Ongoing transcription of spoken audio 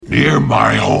Near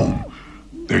my home,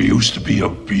 there used to be a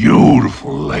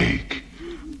beautiful lake.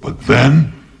 But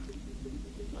then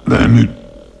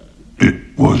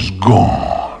it was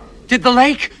gone. Did the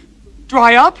lake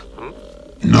dry up?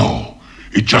 No,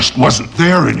 it just wasn't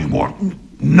there anymore.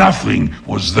 Nothing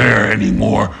was there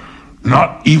anymore.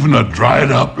 Not even a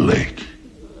dried up lake.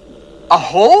 A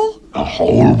hole? A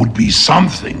hole would be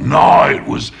something. No, it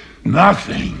was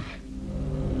nothing.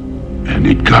 And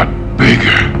it got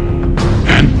bigger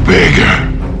and bigger.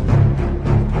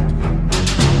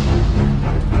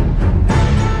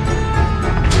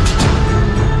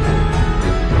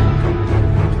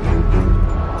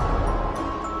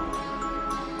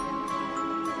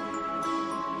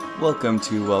 Welcome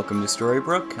to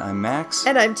Storybrooke. I'm Max.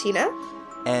 And I'm Tina.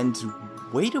 And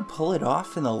way to pull it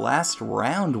off in the last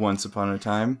round, Once Upon a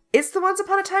Time. It's the Once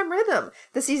Upon a Time rhythm.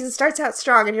 The season starts out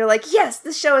strong and you're like, yes,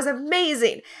 this show is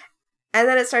amazing. And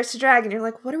then it starts to drag and you're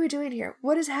like, what are we doing here?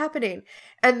 What is happening?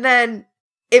 And then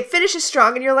it finishes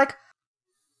strong and you're like,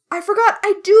 I forgot,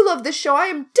 I do love this show. I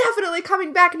am definitely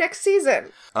coming back next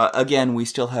season. Again, we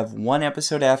still have one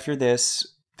episode after this.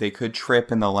 They could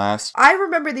trip in the last. I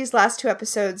remember these last two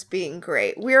episodes being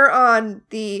great. We're on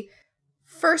the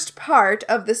first part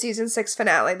of the season 6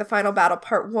 finale, the final battle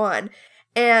part 1.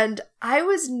 And I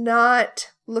was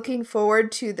not looking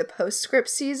forward to the postscript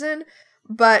season,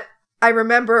 but I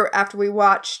remember after we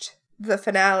watched the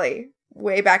finale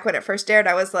way back when it first aired,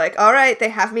 I was like, all right, they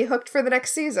have me hooked for the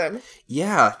next season.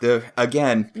 Yeah,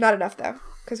 again. Not enough though,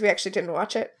 because we actually didn't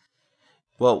watch it.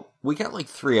 Well, we got like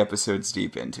 3 episodes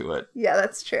deep into it. Yeah,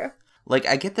 that's true. Like,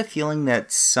 I get the feeling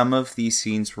that some of these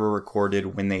scenes were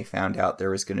recorded when they found out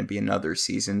there was going to be another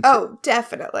season. Oh,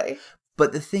 definitely.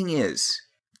 But the thing is,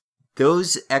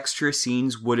 those extra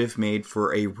scenes would have made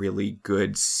for a really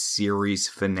good series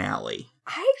finale.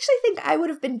 I actually think I would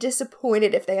have been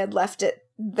disappointed if they had left it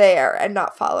there and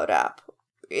not followed up.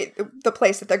 The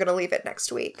place that they're going to leave it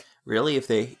next week. Really? If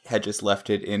they had just left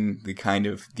it in the kind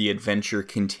of the adventure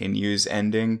continues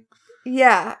ending?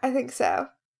 Yeah, I think so.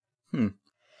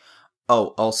 Oh,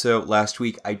 also, last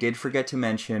week, I did forget to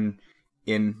mention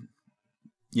in,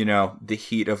 the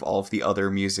heat of all of the other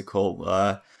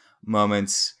musical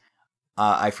moments,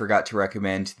 I forgot to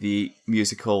recommend the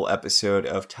musical episode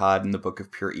of Todd and the Book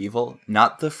of Pure Evil.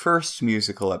 Not the first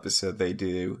musical episode they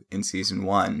do in season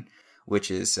 1, which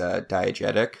is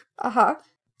Diegetic. Uh-huh.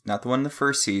 Not the one in the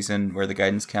first season where the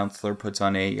guidance counselor puts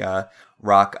on a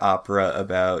rock opera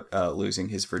about losing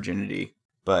his virginity,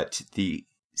 but the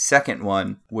second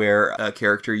one where a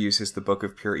character uses the Book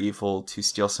of Pure Evil to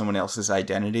steal someone else's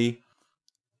identity,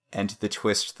 and the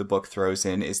twist the book throws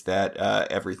in is that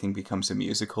everything becomes a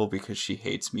musical because she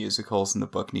hates musicals and the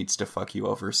book needs to fuck you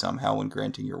over somehow when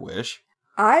granting your wish.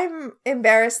 I'm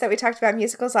embarrassed that we talked about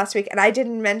musicals last week and I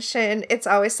didn't mention It's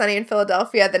Always Sunny in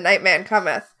Philadelphia, The Nightman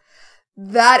Cometh.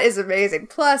 That is amazing.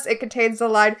 Plus, it contains the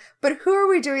line, but who are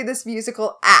we doing this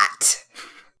musical at?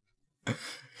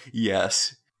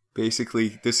 Yes.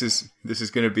 Basically, this is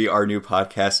going to be our new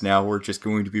podcast now. We're just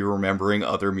going to be remembering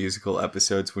other musical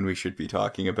episodes when we should be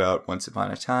talking about Once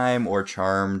Upon a Time or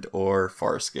Charmed or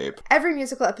Farscape. Every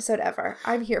musical episode ever.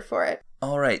 I'm here for it.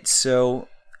 All right, so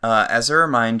as a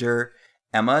reminder,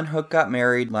 Emma and Hook got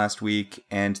married last week,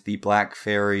 and the Black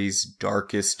Fairy's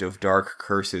darkest of dark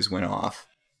curses went off.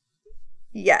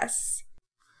 Yes.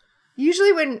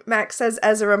 Usually when Max says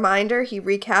as a reminder, he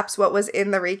recaps what was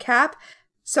in the recap.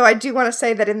 So I do want to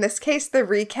say that in this case, the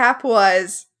recap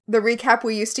was the recap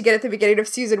we used to get at the beginning of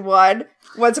season 1.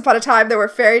 Once upon a time, there were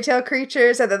fairy tale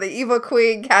creatures, and then the evil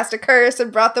queen cast a curse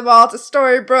and brought them all to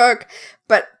Storybrooke.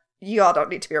 But you all don't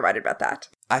need to be reminded about that.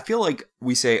 I feel like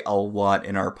we say a lot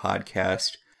in our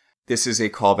podcast, this is a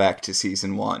callback to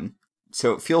season 1.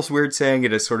 So it feels weird saying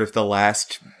it as sort of the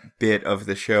last bit of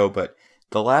the show, but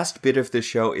the last bit of the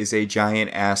show is a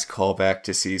giant-ass callback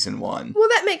to season 1. Well,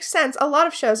 that makes sense. A lot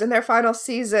of shows in their final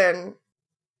season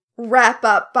wrap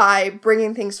up by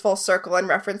bringing things full circle and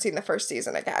referencing the first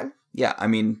season again. Yeah, I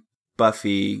mean,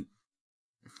 Buffy,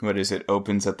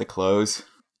 opens at the close?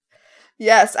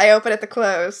 Yes, I open at the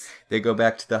close. They go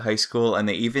back to the high school, and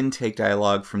they even take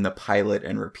dialogue from the pilot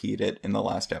and repeat it in the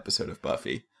last episode of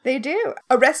Buffy. They do.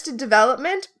 Arrested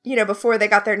Development, before they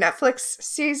got their Netflix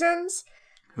seasons.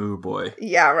 Oh boy.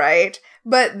 Yeah, right.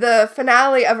 But the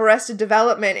finale of Arrested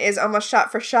Development is almost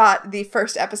shot for shot the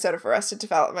first episode of Arrested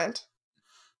Development.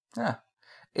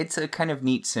 It's a kind of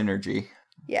neat synergy.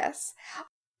 Yes.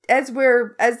 As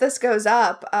this goes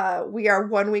up, we are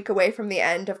 1 week away from the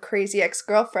end of Crazy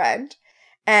Ex-Girlfriend,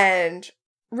 and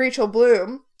Rachel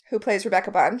Bloom, who plays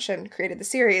Rebecca Bunch and created the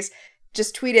series,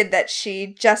 just tweeted that she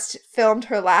just filmed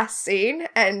her last scene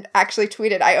and actually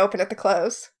tweeted, I open at the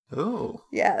close. Oh.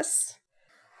 Yes.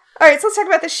 All right, so let's talk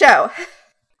about the show.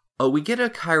 Oh, we get a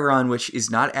Chiron, which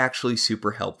is not actually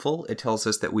super helpful. It tells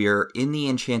us that we are in the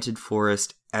Enchanted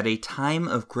Forest at a time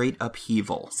of great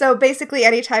upheaval. So basically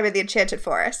any time in the Enchanted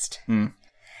Forest.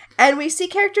 And we see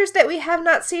characters that we have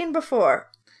not seen before.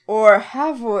 Or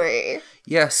have we?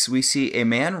 Yes, we see a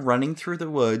man running through the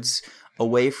woods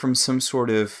away from some sort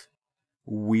of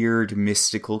weird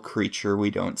mystical creature we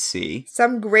don't see.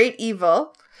 Some great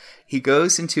evil. He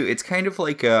goes into, it's kind of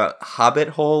like a hobbit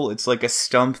hole. It's like a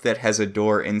stump that has a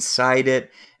door inside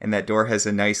it, and that door has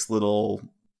a nice little...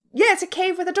 Yeah, it's a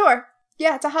cave with a door.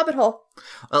 Yeah, it's a hobbit hole.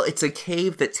 Well, it's a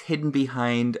cave that's hidden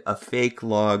behind a fake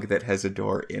log that has a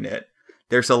door in it.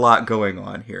 There's a lot going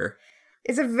on here.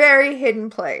 It's a very hidden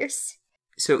place.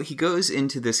 So he goes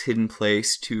into this hidden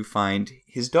place to find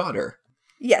his daughter.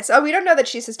 Yes. Oh, we don't know that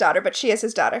she's his daughter, but she is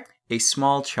his daughter. A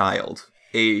small child.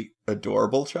 A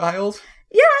adorable child?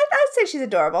 Yeah, I'd say she's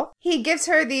adorable. He gives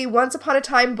her the Once Upon a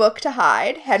Time book to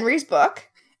hide, Henry's book.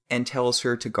 And tells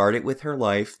her to guard it with her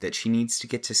life, that she needs to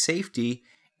get to safety,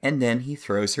 and then he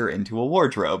throws her into a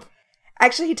wardrobe.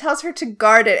 Actually, he tells her to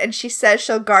guard it, and she says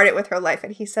she'll guard it with her life,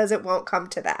 and he says it won't come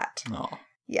to that. Oh.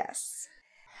 Yes.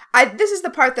 This is the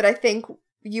part that I think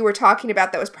you were talking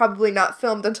about that was probably not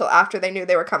filmed until after they knew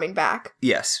they were coming back.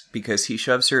 Yes, because he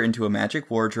shoves her into a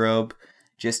magic wardrobe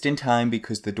just in time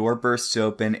because the door bursts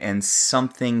open and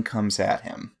something comes at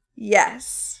him.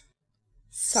 Yes.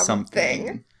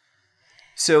 Something.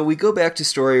 So we go back to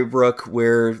Storybrooke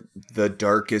where the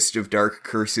darkest of dark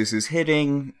curses is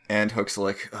hitting, and Hook's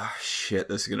like, oh shit,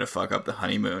 this is gonna fuck up the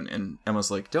honeymoon. And Emma's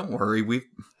like, don't worry,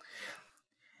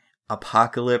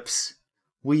 Apocalypse,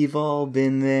 we've all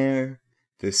been there.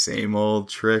 The same old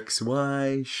tricks,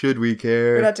 why should we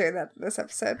care? We're not doing that this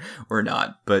episode. We're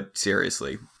not, but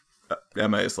seriously.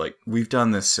 Emma is like, we've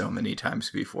done this so many times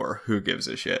before. Who gives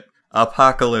a shit?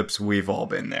 Apocalypse, we've all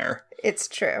been there. It's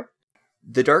true.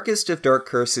 The darkest of dark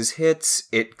curses hits.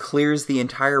 It clears the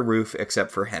entire roof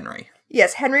except for Henry.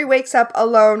 Yes, Henry wakes up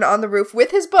alone on the roof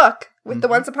with his book, with the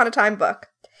Once Upon a Time book.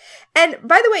 And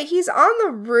by the way, he's on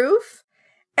the roof,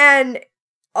 and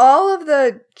all of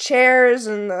the chairs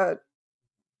and the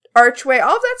archway,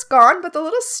 all of that's gone, but the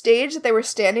little stage that they were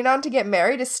standing on to get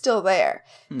married is still there.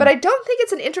 But I don't think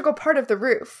it's an integral part of the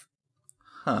roof.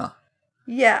 Huh.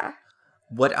 Yeah.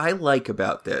 What I like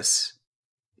about this,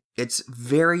 it's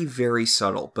very, very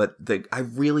subtle, but I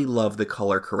really love the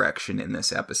color correction in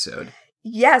this episode.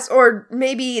 Yes, or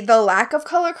maybe the lack of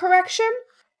color correction?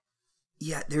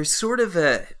 Yeah, there's sort of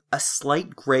a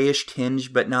slight grayish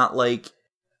tinge, but not like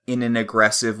in an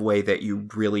aggressive way that you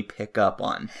really pick up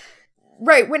on.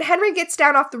 Right, when Henry gets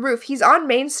down off the roof, he's on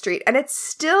Main Street, and it's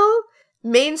still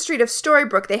Main Street of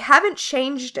Storybrooke. They haven't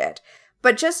changed it,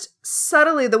 but just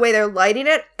subtly the way they're lighting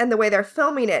it and the way they're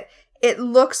filming it, it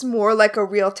looks more like a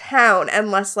real town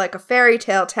and less like a fairy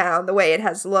tale town the way it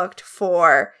has looked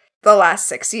for the last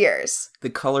 6 years. The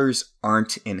colors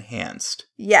aren't enhanced.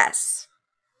 Yes.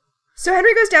 So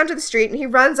Henry goes down to the street and he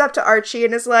runs up to Archie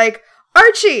and is like,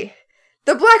 Archie,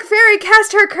 the Black Fairy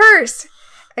cast her curse.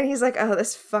 And he's like, oh,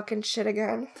 this fucking shit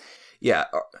again. Yeah,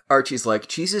 Archie's like,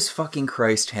 Jesus fucking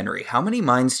Christ, Henry, how many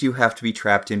minds do you have to be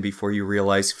trapped in before you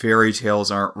realize fairy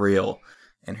tales aren't real?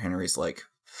 And Henry's like,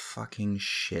 fucking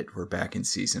shit, we're back in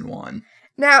season 1.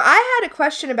 Now, I had a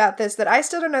question about this that I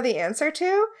still don't know the answer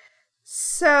to.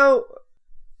 So,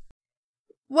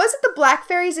 was it the Black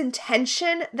Fairy's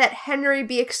intention that Henry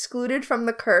be excluded from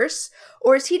the curse?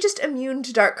 Or is he just immune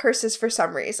to dark curses for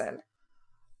some reason?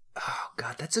 Oh,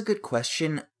 God, that's a good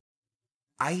question.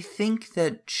 I think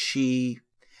that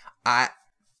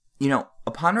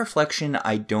upon reflection,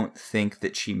 I don't think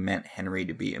that she meant Henry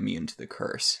to be immune to the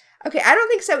curse. Okay, I don't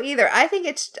think so either. I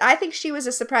think she was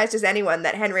as surprised as anyone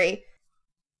that Henry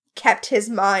kept his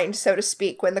mind, so to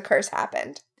speak, when the curse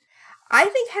happened. I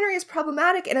think Henry is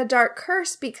problematic in a dark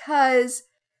curse because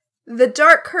the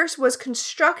dark curse was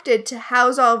constructed to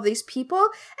house all of these people,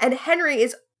 and Henry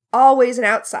is always an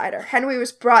outsider. Henry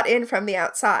was brought in from the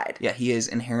outside. Yeah, he is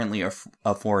inherently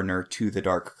a foreigner to the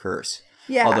dark curse.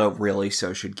 Yeah. Although, really,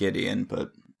 so should Gideon,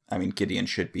 but, I mean, Gideon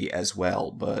should be as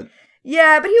well, but...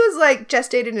 Yeah, but he was, like,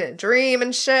 gestated in a dream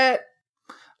and shit.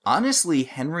 Honestly,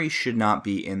 Henry should not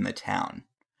be in the town.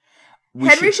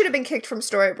 Henry should have been kicked from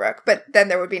Storybrooke, but then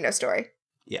there would be no story.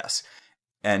 Yes.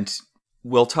 And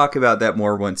we'll talk about that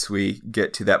more once we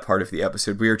get to that part of the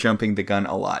episode. We are jumping the gun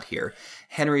a lot here.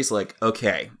 Henry's like,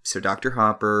 okay, so Dr.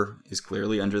 Hopper is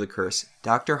clearly under the curse.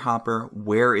 Dr. Hopper,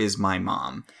 where is my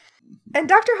mom? And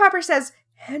Dr. Hopper says,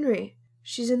 Henry,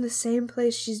 she's in the same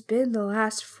place she's been the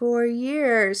last 4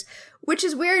 years. Which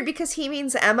is weird because he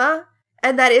means Emma,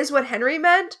 and that is what Henry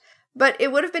meant. but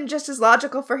it would have been just as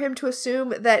logical for him to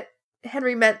assume that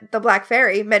Henry meant the Black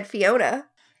Fairy, meant Fiona.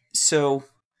 So,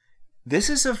 this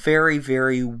is a very,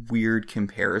 very weird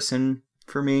comparison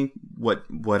for me, what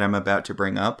I'm about to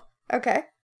bring up. Okay.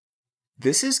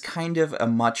 This is kind of a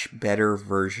much better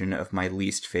version of my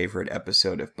least favorite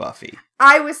episode of Buffy.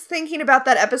 I was thinking about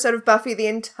that episode of Buffy the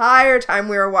entire time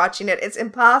we were watching it. It's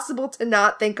impossible to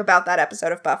not think about that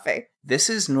episode of Buffy. This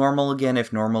is Normal Again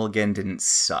if Normal Again didn't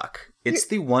suck. It's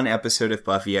the one episode of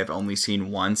Buffy I've only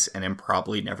seen once and am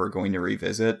probably never going to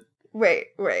revisit. Wait.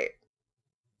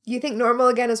 You think Normal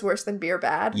Again is worse than Beer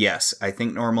Bad? Yes, I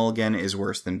think Normal Again is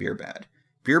worse than Beer Bad.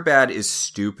 Beer Bad is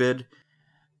stupid,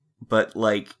 but,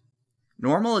 like,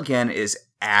 Normal Again is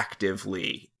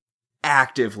actively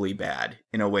bad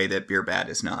in a way that Beer Bad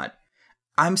is not.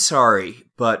 I'm sorry,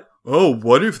 but, oh,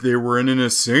 what if they were in an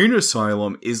insane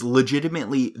asylum is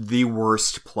legitimately the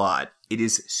worst plot. It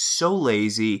is so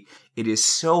lazy, it is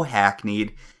so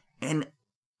hackneyed, and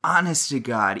honest to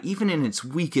God, even in its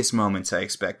weakest moments, I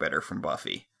expect better from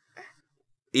Buffy.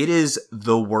 It is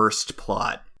the worst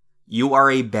plot. You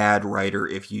are a bad writer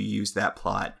if you use that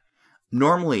plot.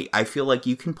 Normally, I feel like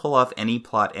you can pull off any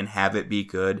plot and have it be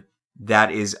good. That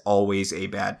is always a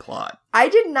bad plot. I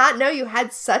did not know you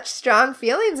had such strong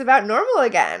feelings about Normal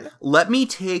Again. Let me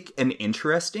take an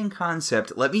interesting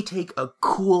concept, let me take a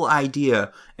cool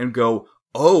idea and go,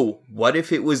 oh, what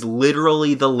if it was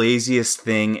literally the laziest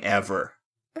thing ever?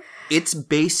 It is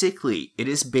basically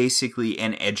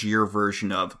an edgier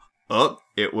version of, oh,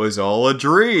 it was all a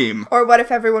dream. Or what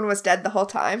if everyone was dead the whole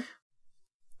time?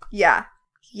 Yeah.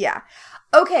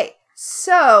 Okay,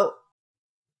 so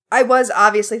I was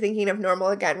obviously thinking of Normal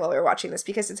Again while we were watching this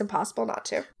because it's impossible not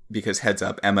to. Because heads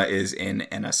up, Emma is in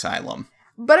an asylum.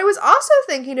 But I was also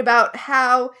thinking about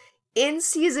how in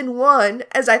season 1,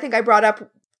 as I think I brought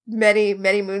up many,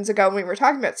 many moons ago when we were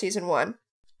talking about season 1,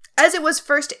 as it was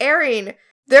first airing,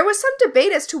 there was some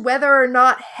debate as to whether or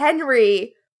not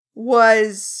Henry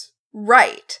was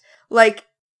right. Like,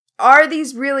 are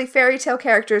these really fairy tale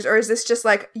characters, or is this just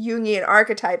like Jungian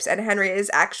archetypes and Henry is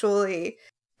actually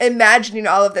imagining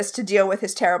all of this to deal with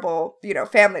his terrible,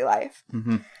 family life?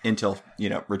 Mm-hmm. Until,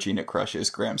 Regina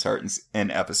crushes Graham's heart in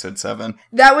episode 7.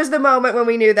 That was the moment when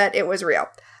we knew that it was real.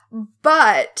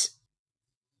 But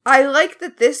I like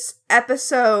that this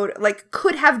episode,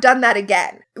 could have done that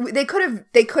again. They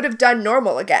could have done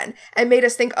Normal again and made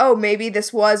us think, oh, maybe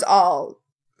this was all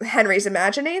Henry's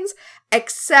imaginings,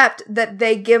 except that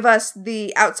they give us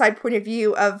the outside point of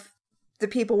view of the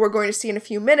people we're going to see in a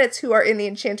few minutes who are in the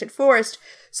Enchanted Forest,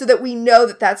 so that we know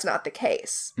that that's not the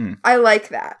case. I like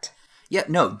that. Yeah,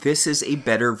 no, this is a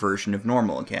better version of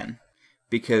Normal Again,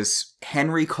 because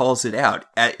Henry calls it out.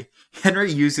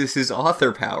 Henry uses his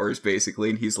author powers,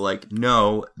 basically, and he's like,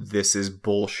 no, this is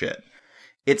bullshit.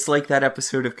 It's like that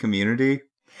episode of Community.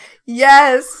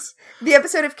 Yes! The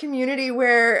episode of Community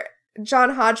where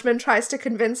John Hodgman tries to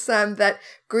convince them that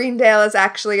Greendale is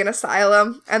actually an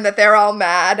asylum and that they're all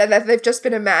mad and that they've just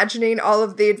been imagining all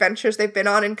of the adventures they've been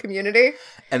on in Community.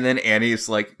 And then Annie's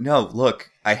like, no, look,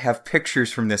 I have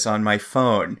pictures from this on my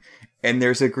phone and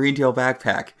there's a Greendale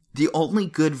backpack. The only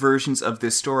good versions of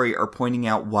this story are pointing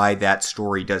out why that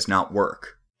story does not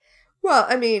work. Well,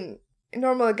 I mean,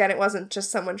 Normal Again, it wasn't just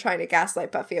someone trying to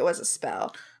gaslight Buffy, it was a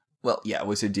spell. Well, yeah, it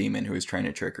was a demon who was trying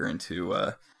to trick her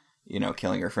into,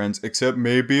 killing her friends. Except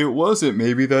maybe it wasn't.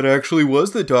 Maybe that actually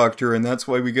was the Doctor, and that's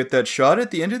why we get that shot at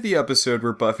the end of the episode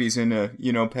where Buffy's in a,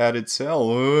 padded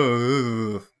cell.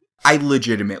 Ugh. I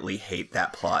legitimately hate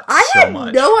that plot so much. I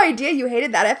had no idea you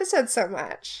hated that episode so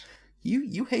much.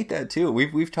 You hate that too.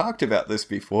 We've talked about this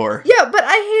before. Yeah, but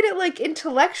I hate it,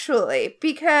 intellectually,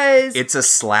 because it's a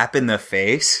slap in the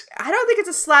face? I don't think it's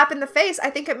a slap in the face. I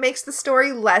think it makes the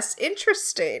story less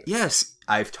interesting. Yes,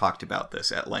 I've talked about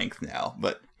this at length now,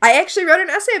 but I actually wrote an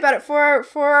essay about it for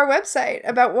our website,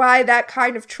 about why that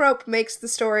kind of trope makes the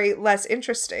story less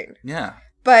interesting. Yeah.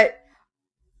 But,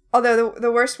 although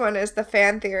the worst one is the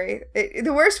fan theory.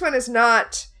 The worst one is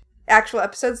not actual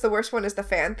episodes. The worst one is the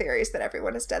fan theories that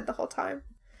everyone is dead the whole time.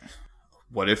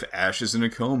 What if Ash is in a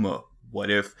coma? What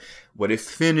if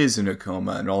Finn is in a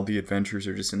coma and all the adventures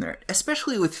are just in there?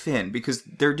 Especially with Finn, because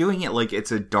they're doing it like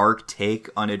it's a dark take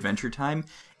on Adventure Time.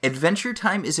 Adventure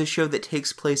Time is a show that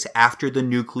takes place after the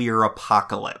nuclear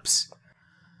apocalypse.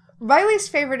 My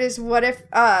least favorite is what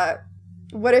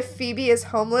if Phoebe is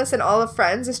homeless and all of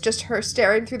Friends is just her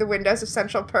staring through the windows of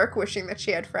Central Perk wishing that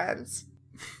she had friends.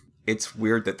 It's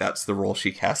weird that that's the role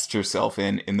she casts herself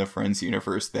in the Friends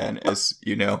universe then, as,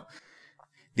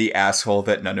 the asshole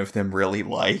that none of them really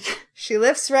like. She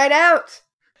lifts right out.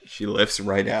 She lifts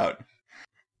right out.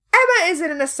 Emma is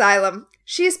in an asylum.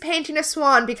 she's painting a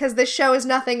swan because this show is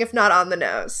nothing if not on the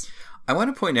nose. I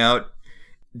want to point out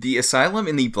the asylum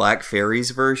in the Black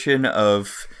Fairies version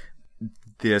of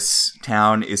this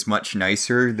town is much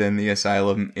nicer than the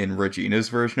asylum in Regina's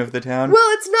version of the town. Well,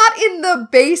 it's not in the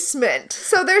basement,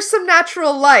 so there's some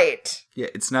natural light. Yeah,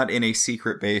 it's not in a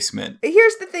secret basement.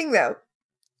 Here's the thing, though.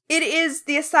 It is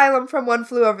the asylum from One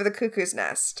Flew Over the Cuckoo's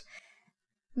Nest.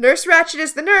 Nurse Ratched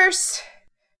is the nurse.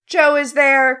 Joe is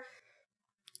there.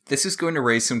 This is going to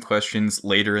raise some questions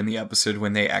later in the episode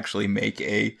when they actually make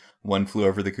a One Flew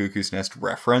Over the Cuckoo's Nest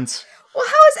reference. Well,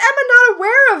 how is Emma not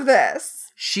aware of this?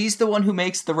 She's the one who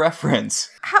makes the reference.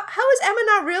 How is Emma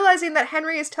not realizing that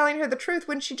Henry is telling her the truth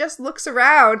when she just looks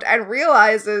around and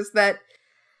realizes that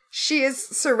she is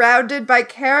surrounded by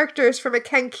characters from a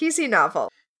Ken Kesey novel?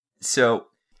 So,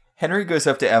 Henry goes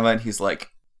up to Emma and he's like,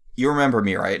 "You remember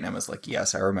me, right?" And Emma's like,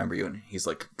 "Yes, I remember you." And he's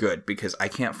like, "Good, because I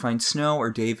can't find Snow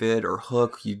or David or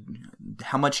Hook.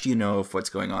 How much do you know of what's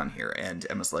going on here?" And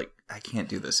Emma's like, "I can't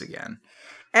do this again."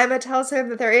 Emma tells him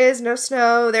that there is no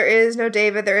Snow, there is no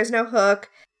David, there is no Hook.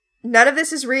 None of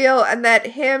this is real, and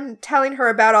that him telling her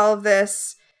about all of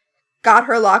this got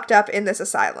her locked up in this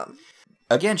asylum.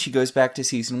 Again, she goes back to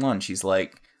season 1. She's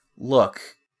like,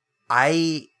 "Look,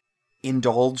 I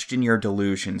indulged in your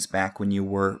delusions back when you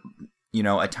were,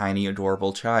 a tiny,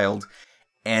 adorable child.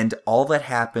 And all that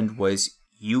happened was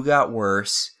you got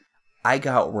worse, I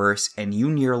got worse, and you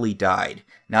nearly died."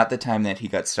 Not the time that he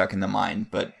got stuck in the mine,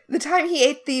 but the time he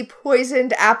ate the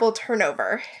poisoned apple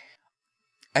turnover.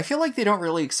 I feel like they don't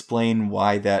really explain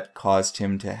why that caused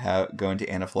him to go into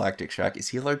anaphylactic shock. Is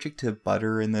he allergic to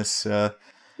butter in this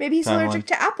Maybe he's timeline? Allergic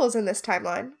to apples in this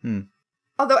timeline.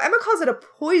 Although Emma calls it a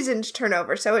poisoned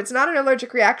turnover, so it's not an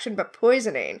allergic reaction, but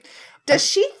poisoning. Does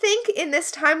she think in this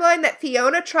timeline that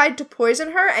Fiona tried to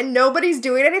poison her and nobody's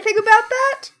doing anything about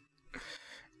that?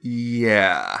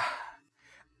 Yeah.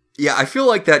 Yeah, I feel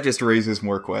like that just raises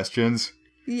more questions.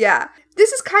 Yeah.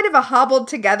 This is kind of a hobbled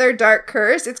together dark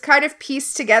curse. It's kind of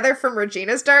pieced together from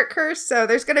Regina's dark curse, so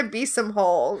there's going to be some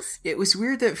holes. It was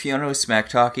weird that Fiona was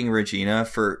smack-talking Regina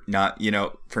for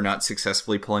not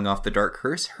successfully pulling off the dark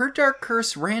curse. Her dark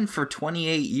curse ran for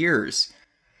 28 years.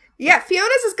 Yeah,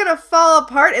 Fiona's is going to fall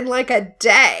apart in like a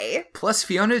day. Plus,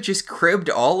 Fiona just cribbed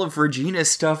all of Regina's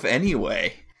stuff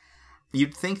anyway.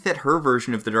 You'd think that her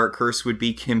version of the dark curse would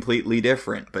be completely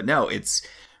different, but no, it's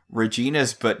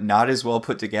Regina's, but not as well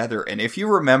put together. And if you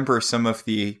remember some of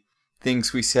the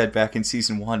things we said back in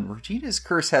season 1, Regina's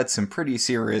curse had some pretty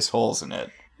serious holes in it.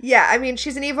 Yeah, I mean,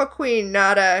 she's an evil queen,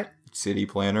 not a city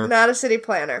planner. Not a city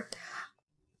planner.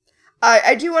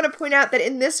 I do want to point out that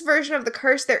in this version of the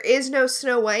curse, there is no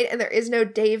Snow White and there is no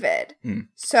David.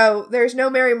 So there's no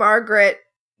Mary Margaret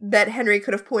that Henry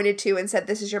could have pointed to and said,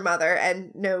 "This is your mother,"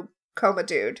 and no Coma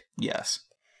Dude. Yes.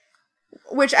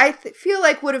 Which I feel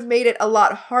like would have made it a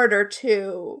lot harder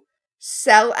to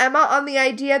sell Emma on the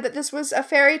idea that this was a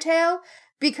fairy tale,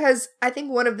 because I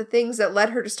think one of the things that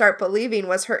led her to start believing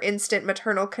was her instant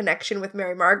maternal connection with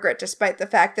Mary Margaret, despite the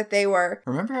fact that they were...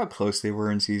 Remember how close they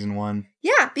were in season 1?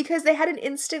 Yeah, because they had an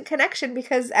instant connection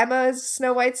because Emma is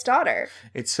Snow White's daughter.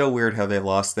 It's so weird how they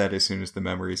lost that as soon as the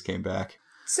memories came back.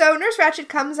 So Nurse Ratched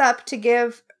comes up to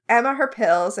give Emma her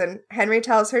pills, and Henry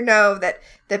tells her no, that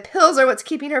the pills are what's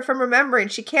keeping her from remembering.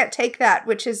 She can't take that,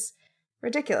 which is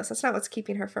ridiculous. That's not what's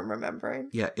keeping her from remembering.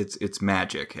 Yeah, it's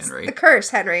magic, Henry. It's the curse,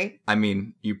 Henry. I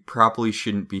mean, you probably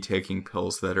shouldn't be taking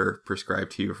pills that are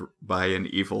prescribed to you by an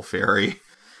evil fairy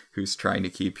who's trying to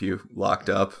keep you locked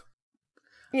up.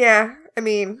 Yeah, I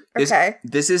mean, okay.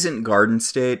 This isn't Garden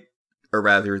State, or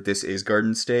rather, this is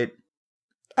Garden State.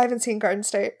 I haven't seen Garden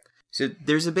State. So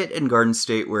there's a bit in Garden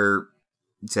State where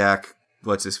Zach,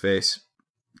 what's-his-face,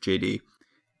 JD,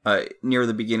 near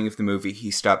the beginning of the movie, he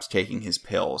stops taking his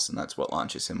pills, and that's what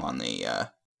launches him on the...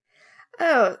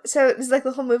 Oh, so is like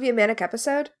the whole movie a manic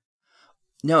episode?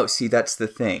 No, see, that's the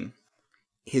thing.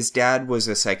 His dad was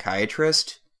a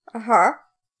psychiatrist. Uh-huh.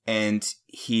 And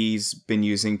he's been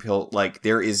using like,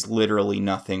 there is literally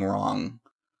nothing wrong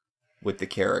with the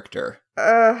character.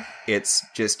 It's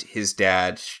just his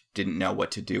dad didn't know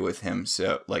what to do with him.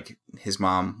 So, like, his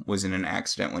mom was in an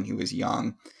accident when he was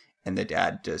young, and the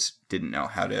dad just didn't know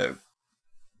how to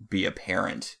be a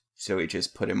parent. So he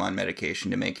just put him on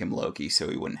medication to make him Loki so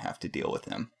he wouldn't have to deal with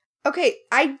him. Okay,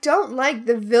 I don't like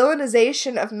the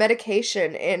villainization of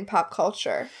medication in pop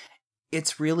culture.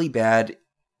 It's really bad.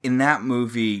 In that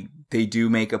movie, they do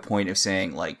make a point of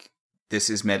saying, like, this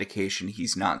is medication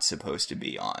he's not supposed to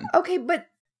be on. Okay, but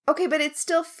it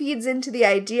still feeds into the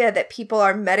idea that people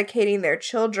are medicating their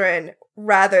children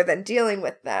rather than dealing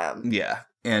with them. Yeah.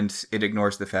 And it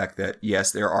ignores the fact that,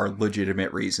 yes, there are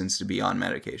legitimate reasons to be on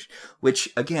medication. Which,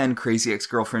 again, Crazy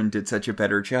Ex-Girlfriend did such a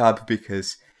better job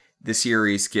because the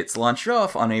series gets launched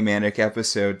off on a manic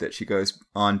episode that she goes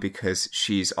on because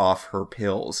she's off her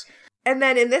pills. And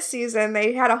then in this season,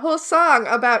 they had a whole song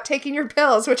about taking your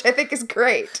pills, which I think is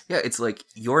great. Yeah, it's like,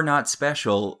 you're not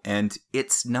special, and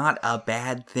it's not a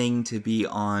bad thing to be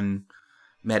on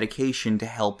medication to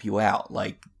help you out.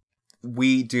 Like,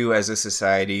 we do as a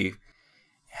society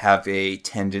have a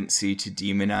tendency to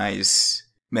demonize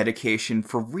medication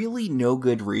for really no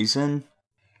good reason.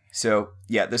 So,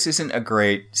 yeah, this isn't a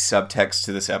great subtext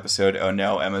to this episode. Oh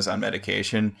no, Emma's on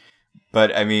medication.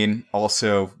 But, I mean,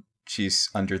 also, she's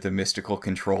under the mystical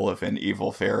control of an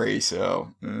evil fairy,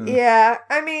 so... Yeah,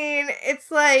 I mean,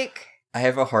 it's like... I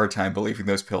have a hard time believing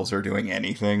those pills are doing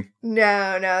anything.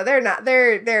 No, they're not.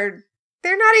 They're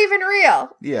not even real.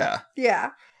 Yeah.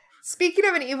 Yeah. Speaking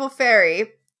of an evil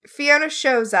fairy, Fiona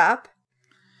shows up.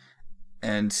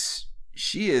 And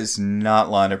she is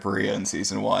not Lana Parrilla in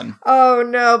season 1. Oh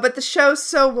no, but the show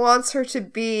so wants her to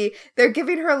be. They're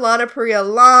giving her Lana Parrilla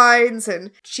lines, and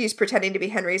she's pretending to be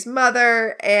Henry's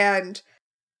mother, and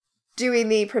doing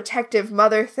the protective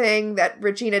mother thing that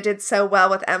Regina did so well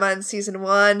with Emma in season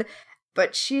 1.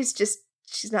 But she's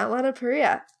not Lana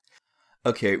Parrilla.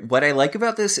 Okay, what I like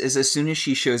about this is as soon as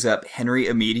she shows up, Henry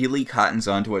immediately cottons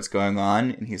on to what's going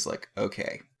on, and he's like,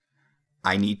 okay,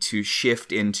 I need to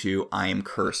shift into I am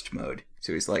cursed mode.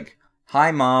 So he's like,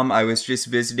 hi mom, I was just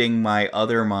visiting my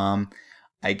other mom.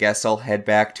 I guess I'll head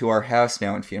back to our house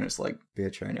now. And Fiona's like,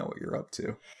 bitch, I know what you're up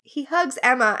to. He hugs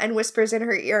Emma and whispers in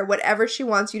her ear, whatever she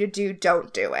wants you to do,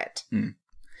 don't do it.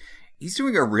 He's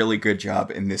doing a really good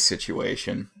job in this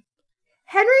situation.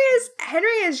 Henry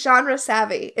is genre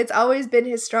savvy. It's always been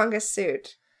his strongest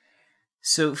suit.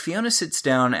 So Fiona sits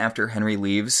down after Henry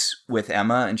leaves with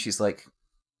Emma, and she's like,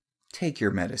 take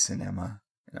your medicine, Emma.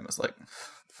 And Emma's like,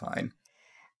 fine.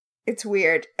 It's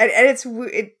weird. And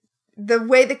the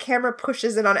way the camera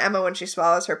pushes in on Emma when she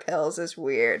swallows her pills is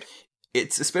weird.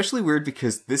 It's especially weird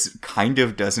because this kind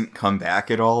of doesn't come back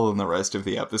at all in the rest of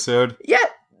the episode. Yeah,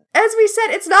 as we said,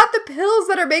 it's not the pills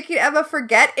that are making Emma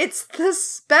forget, it's the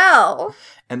spell.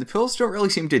 And the pills don't really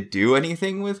seem to do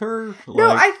anything with her. No,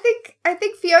 I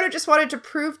think Fiona just wanted to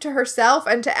prove to herself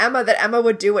and to Emma that Emma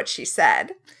would do what she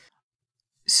said.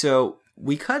 So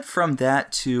we cut from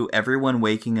that to everyone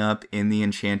waking up in the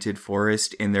Enchanted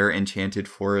Forest in their Enchanted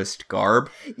Forest garb.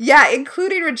 Yeah,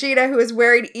 including Regina, who is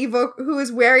wearing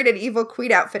an evil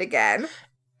queen outfit again.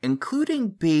 Including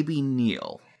baby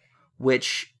Neil,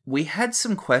 which we had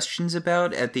some questions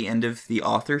about at the end of the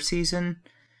author season,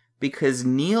 because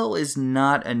Neil is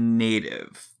not a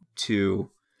native to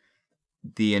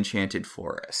the Enchanted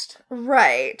Forest.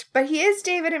 Right, but he is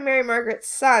David and Mary Margaret's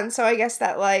son, so I guess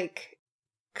that,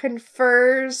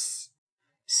 confers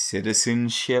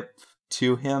citizenship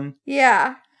to him.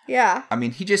 Yeah. I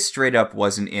mean, he just straight up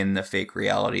wasn't in the fake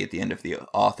reality at the end of the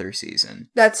author season.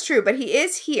 That's true, but he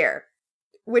is here,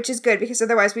 which is good, because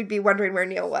otherwise we'd be wondering where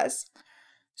Neil was.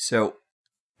 So,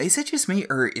 is it just me,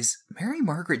 or is Mary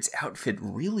Margaret's outfit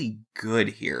really good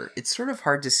here? It's sort of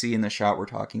hard to see in the shot we're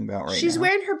talking about right now. She's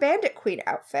wearing her Bandit Queen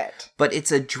outfit. But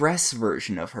it's a dress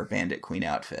version of her Bandit Queen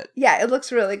outfit. Yeah, it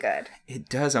looks really good. It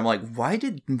does. I'm like, why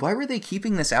were they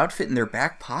keeping this outfit in their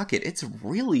back pocket? It's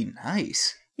really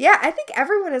nice. Yeah, I think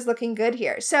everyone is looking good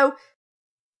here. So,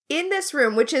 in this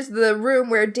room, which is the room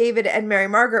where David and Mary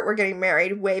Margaret were getting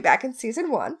married way back in season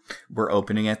 1. We're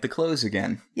opening at the close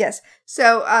again. Yes.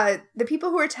 So, the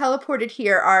people who are teleported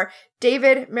here are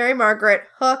David, Mary Margaret,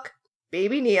 Hook,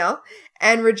 baby Neil,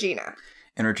 and Regina.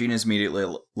 And Regina's immediately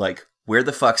like, where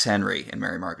the fuck's Henry? And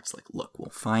Mary Margaret's like, look, we'll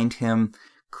find him.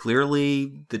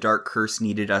 Clearly, the Dark Curse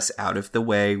needed us out of the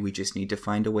way. We just need to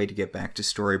find a way to get back to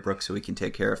Storybrooke so we can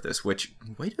take care of this. Which,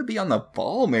 way to be on the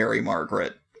ball, Mary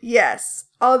Margaret. Yes.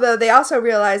 Although they also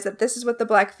realized that this is what the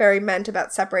Black Fairy meant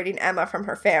about separating Emma from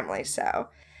her family, so...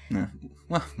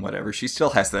 Well, whatever. She still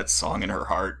has that song in her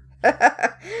heart.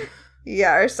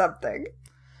 Yeah, or something.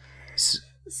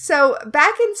 So,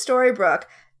 back in Storybrooke,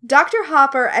 Dr.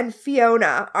 Hopper and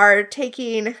Fiona are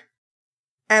taking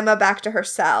Emma back to her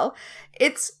cell.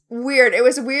 It's weird. It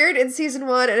was weird in season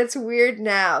 1, and it's weird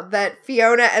now that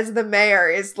Fiona as the mayor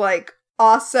is,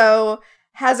 also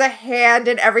has a hand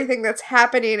in everything that's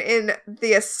happening in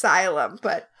the asylum,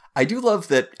 but... I do love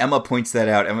that Emma points that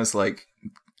out. Emma's like,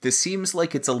 this seems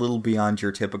like it's a little beyond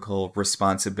your typical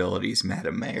responsibilities,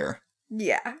 Madam Mayor.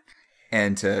 Yeah.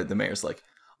 And the mayor's like,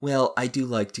 well, I do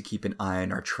like to keep an eye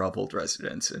on our troubled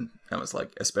residents. And Emma's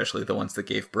like, especially the ones that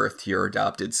gave birth to your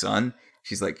adopted son.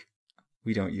 She's like,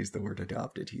 we don't use the word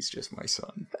adopted. He's just my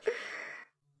son.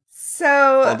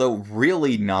 So... Although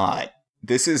really not.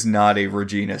 This is not a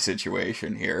Regina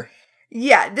situation here.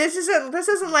 Yeah, this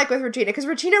isn't like with Regina, because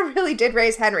Regina really did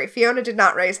raise Henry. Fiona did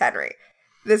not raise Henry.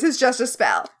 This is just a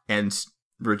spell. And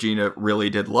Regina really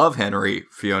did love Henry.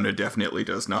 Fiona definitely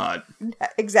does not.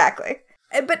 Exactly.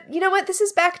 But you know what? This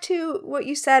is back to what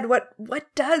you said. What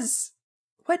does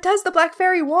the Black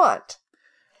Fairy want?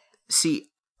 See,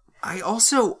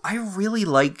 I really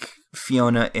like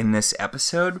Fiona in this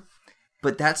episode,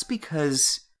 but that's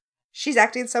because... She's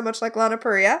acting so much like Lana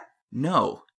Parrilla?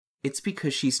 No, it's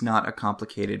because she's not a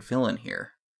complicated villain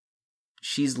here.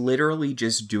 She's literally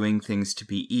just doing things to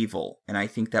be evil, and I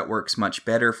think that works much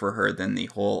better for her than the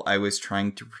whole "I was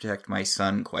trying to protect my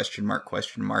son, ?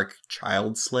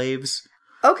 Child slaves."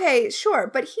 Okay, sure,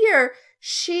 but here,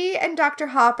 she and Dr.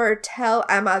 Hopper tell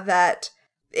Emma that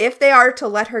if they are to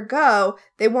let her go,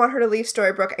 they want her to leave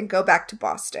Storybrooke and go back to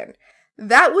Boston.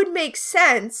 That would make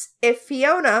sense if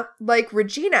Fiona, like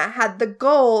Regina, had the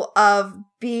goal of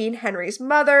being Henry's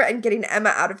mother and getting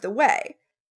Emma out of the way.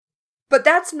 But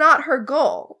that's not her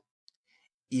goal.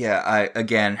 Yeah,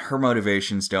 again, her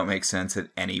motivations don't make sense at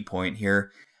any point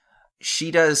here. She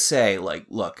does say, like,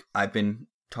 look, I've been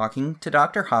talking to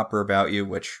Dr. Hopper about you,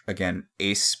 which, again,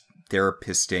 ace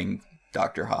therapisting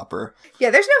Dr. Hopper. Yeah,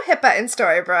 there's no HIPAA in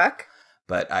Storybrooke.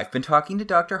 But I've been talking to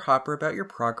Dr. Hopper about your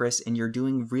progress, and you're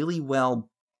doing really well,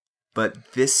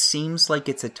 but this seems like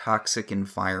it's a toxic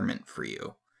environment for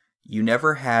you. You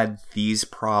never had these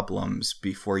problems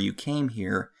before you came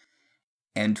here,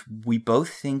 and we both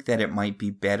think that it might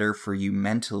be better for you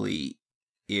mentally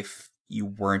if you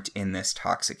weren't in this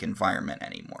toxic environment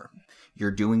anymore.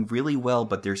 You're doing really well,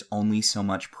 but there's only so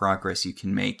much progress you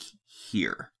can make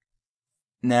here.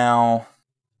 Now,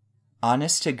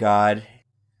 honest to God,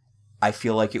 I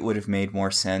feel like it would have made more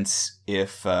sense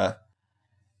if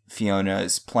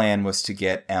Fiona's plan was to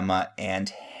get Emma and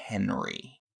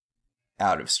Henry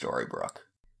out of Storybrooke.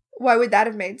 Why would that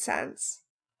have made sense?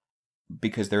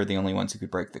 Because they're the only ones who could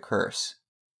break the curse.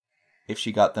 If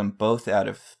she got them both out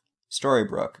of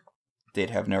Storybrooke,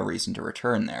 they'd have no reason to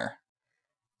return there.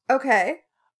 Okay.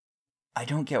 I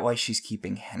don't get why she's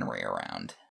keeping Henry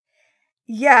around.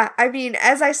 Yeah, I mean,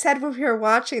 as I said when we were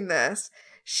watching this,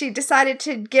 she decided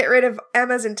to get rid of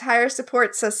Emma's entire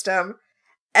support system,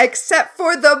 except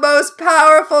for the most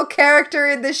powerful character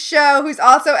in the show, who's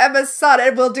also Emma's son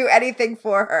and will do anything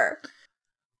for her.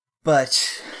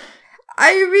 But...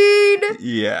 I mean...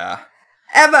 Yeah.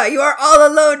 Emma, you are all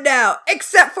alone now,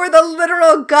 except for the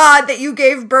literal god that you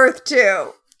gave birth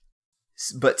to.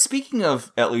 But speaking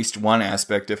of at least one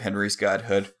aspect of Henry's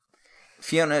godhood,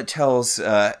 Fiona tells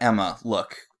Emma,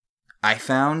 look, I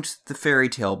found the fairy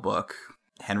tale book.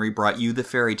 Henry brought you the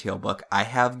fairy tale book. I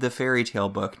have the fairy tale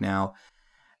book now.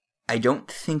 I don't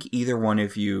think either one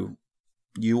of you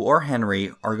or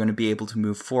Henry, are going to be able to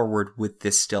move forward with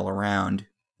this still around.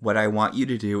 What I want you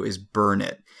to do is burn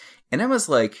it. And Emma's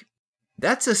like,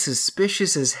 that's a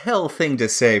suspicious as hell thing to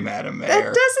say, Madam Mayor.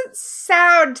 That doesn't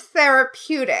sound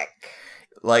therapeutic.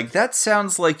 Like, that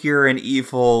sounds like you're an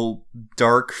evil,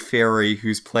 dark fairy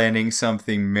who's planning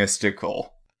something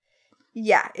mystical.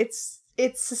 Yeah, it's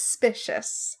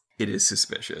suspicious. It is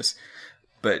suspicious.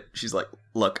 But she's like,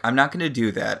 look, I'm not going to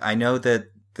do that. I know that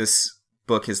this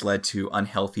book has led to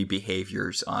unhealthy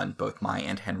behaviors on both my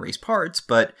and Henry's parts,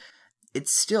 but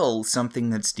it's still something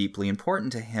that's deeply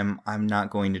important to him. I'm not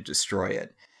going to destroy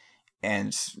it.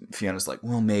 And Fiona's like,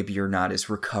 well, maybe you're not as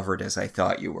recovered as I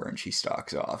thought you were, and she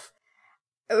stalks off.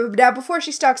 Now, before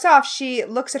she stalks off, she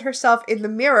looks at herself in the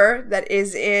mirror that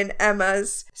is in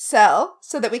Emma's cell,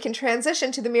 so that we can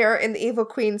transition to the mirror in the Evil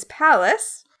Queen's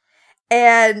palace,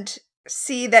 and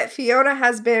see that Fiona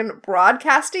has been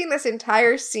broadcasting this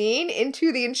entire scene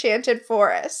into the Enchanted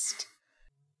Forest.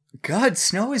 God,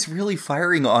 Snow is really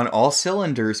firing on all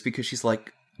cylinders, because she's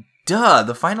like, duh,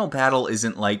 the final battle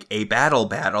isn't like a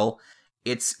battle.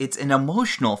 It's an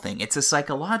emotional thing. It's a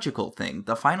psychological thing.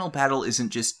 The final battle isn't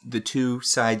just the two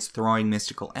sides throwing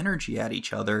mystical energy at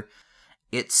each other.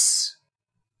 It's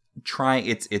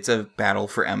a battle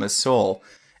for Emma's soul.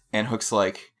 And Hook's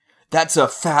like, that's a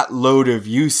fat load of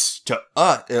use to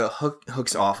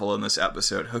Hook's awful in this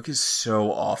episode. Hook is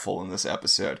so awful in this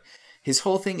episode. His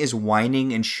whole thing is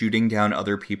whining and shooting down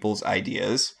other people's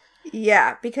ideas.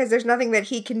 Yeah, because there's nothing that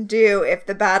he can do if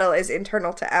the battle is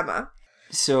internal to Emma.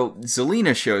 So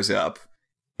Zelena shows up,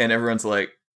 and everyone's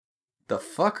like, the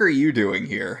fuck are you doing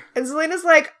here? And Zelena's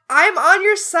like, I'm on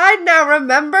your side now,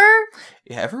 remember?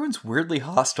 Yeah, everyone's weirdly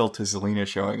hostile to Zelena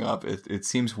showing up. It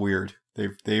seems weird.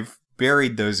 They've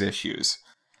buried those issues.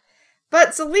 But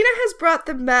Zelena has brought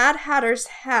the Mad Hatter's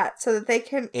hat so that they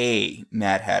can... A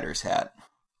Mad Hatter's hat.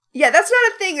 Yeah, that's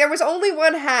not a thing. There was only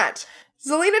one hat.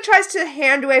 Zelena tries to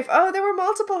hand wave. Oh, there were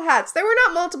multiple hats. There were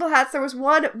not multiple hats. There was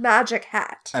one magic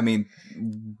hat. I mean,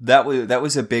 that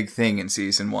was a big thing in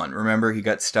season 1. Remember, he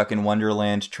got stuck in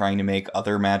Wonderland trying to make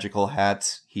other magical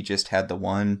hats. He just had the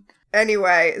one.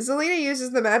 Anyway, Zelena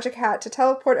uses the magic hat to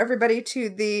teleport everybody to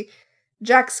the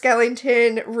Jack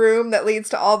Skellington room that leads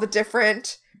to all the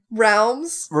different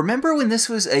realms. Remember when this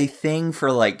was a thing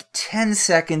for like 10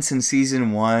 seconds in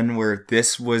season 1 where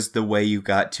this was the way you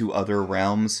got to other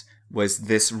realms? Was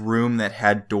this room that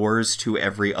had doors to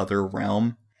every other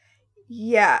realm?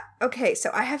 Yeah. Okay, so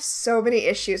I have so many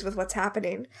issues with what's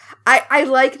happening. I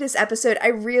like this episode. I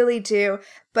really do.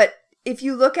 But if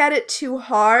you look at it too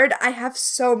hard, I have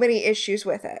so many issues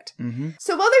with it. Mm-hmm.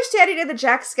 So while they're standing in the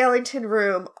Jack Skellington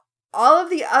room, all of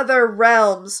the other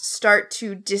realms start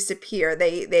to disappear.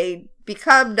 They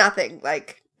become nothing,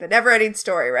 like the never-ending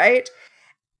story, right?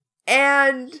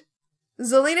 And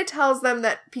Zelena tells them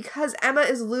that because Emma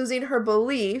is losing her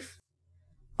belief,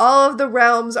 all of the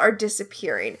realms are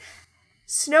disappearing.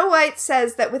 Snow White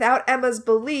says that without Emma's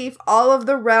belief, all of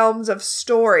the realms of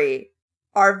story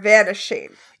are vanishing.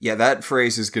 Yeah, that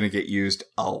phrase is going to get used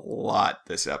a lot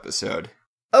this episode.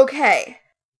 Okay.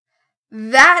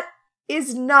 That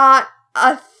is not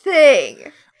a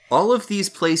thing. All of these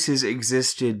places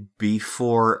existed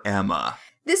before Emma.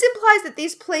 This implies that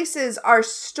these places are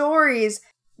stories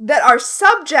that are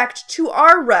subject to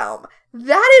our realm.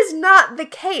 That is not the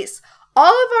case.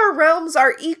 All of our realms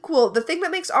are equal. The thing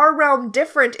that makes our realm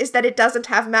different is that it doesn't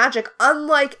have magic,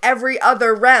 unlike every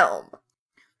other realm.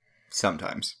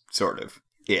 Sometimes. Sort of.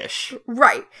 Ish.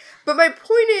 Right. But my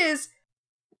point is,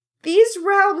 these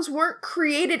realms weren't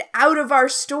created out of our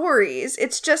stories.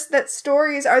 It's just that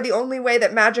stories are the only way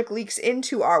that magic leaks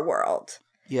into our world.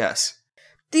 Yes.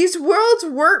 These worlds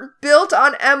weren't built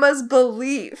on Emma's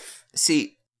belief.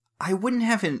 See, I wouldn't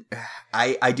have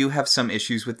I do have some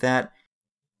issues with that.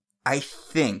 I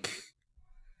think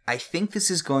this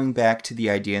is going back to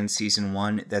the idea in season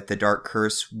 1 that the Dark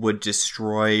Curse would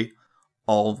destroy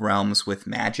all realms with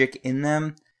magic in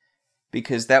them,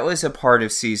 because that was a part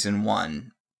of season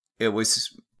 1. It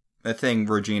was a thing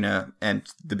Regina, and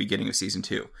the beginning of season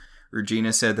 2.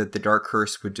 Regina said that the Dark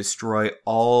Curse would destroy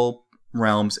all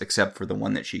realms except for the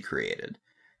one that she created.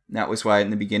 And that was why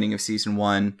in the beginning of season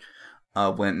 1,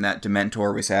 when that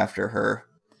Dementor was after her,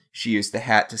 she used the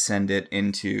hat to send it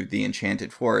into the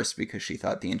Enchanted Forest because she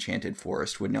thought the Enchanted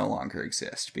Forest would no longer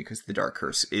exist because the Dark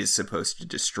Curse is supposed to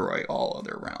destroy all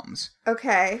other realms.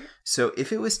 Okay. So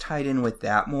if it was tied in with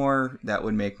that more, that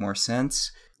would make more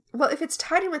sense. Well, if it's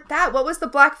tied in with that, what was the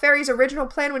Black Fairy's original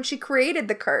plan when she created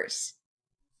the curse?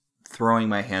 Throwing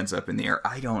my hands up in the air.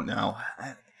 I don't know.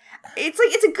 It's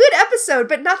a good episode,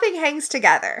 but nothing hangs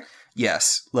together.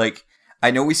 Yes, like, I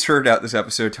know we started out this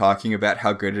episode talking about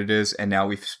how good it is, and now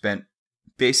we've spent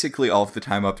basically all of the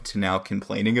time up to now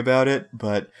complaining about it,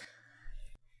 but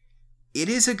it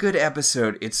is a good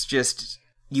episode. It's just,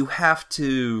 you have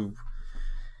to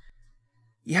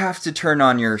turn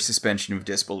on your suspension of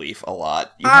disbelief a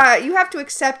lot. You have to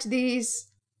accept these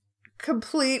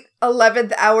complete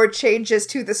 11th hour changes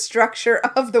to the structure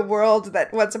of the world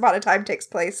that Once Upon a Time takes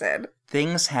place in.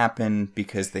 Things happen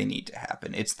because they need to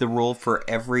happen. It's the rule for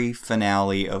every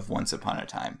finale of Once Upon a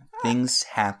Time. Things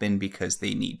happen because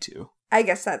they need to. I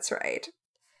guess that's right.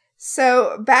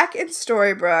 So, back in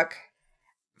Storybrooke,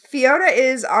 Fiona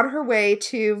is on her way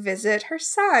to visit her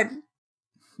son.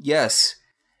 Yes.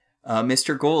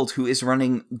 Mr. Gold, who is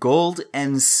running Gold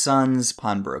and Sons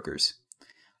Pawnbrokers.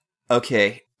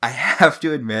 Okay, I have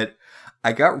to admit,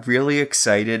 I got really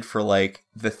excited for like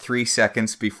the 3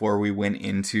 seconds before we went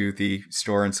into the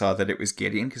store and saw that it was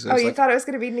Gideon. Because you thought it was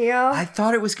going to be Neil? I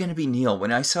thought it was going to be Neil.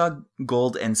 When I saw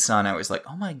Gold and Son, I was like,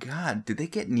 oh my god, did they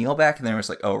get Neil back? And then I was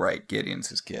like, oh right, Gideon's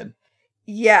his kid.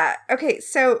 Yeah, okay,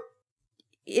 so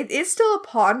it is still a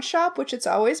pawn shop, which it's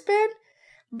always been,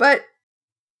 but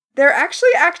they're actually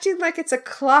acting like it's a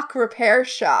clock repair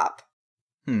shop.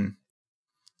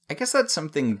 I guess that's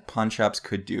something pawn shops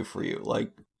could do for you.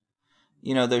 Like,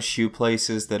 you know, those shoe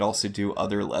places that also do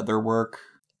other leather work.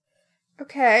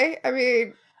 Okay, I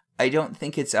mean, I don't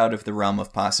think it's out of the realm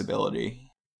of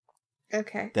possibility.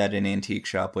 Okay. That an antique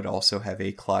shop would also have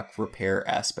a clock repair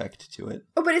aspect to it.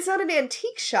 Oh, but it's not an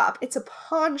antique shop. It's a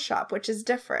pawn shop, which is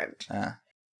different. Ah.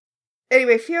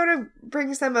 Anyway, Fiona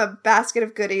brings them a basket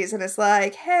of goodies and is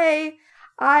like, hey,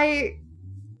 I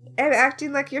am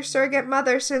acting like your surrogate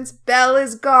mother since Belle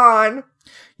is gone.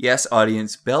 Yes,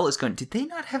 audience, Belle is gone. Did they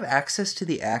not have access to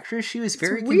the actress? She was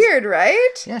very... It's weird,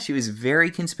 right? Yeah, she was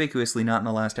very conspicuously not in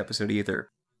the last episode either.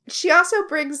 She also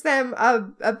brings them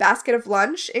a basket of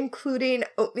lunch, including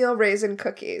oatmeal raisin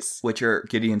cookies. Which are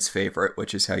Gideon's favorite,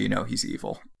 which is how you know he's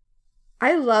evil.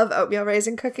 I love oatmeal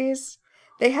raisin cookies.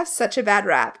 They have such a bad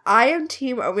rap. I am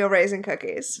team oatmeal raisin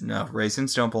cookies. No,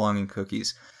 raisins don't belong in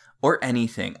cookies. Or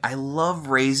anything. I love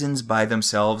raisins by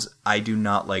themselves. I do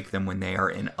not like them when they are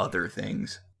in other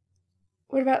things.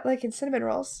 What about, like, in cinnamon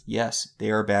rolls? Yes, they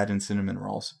are bad in cinnamon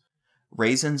rolls.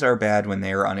 Raisins are bad when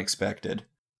they are unexpected.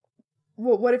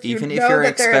 Well, what if Even if you're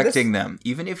expecting them.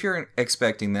 Even if you're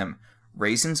expecting them,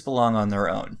 raisins belong on their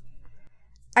own.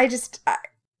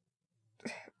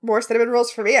 More cinnamon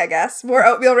rolls for me, I guess. More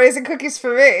oatmeal raisin cookies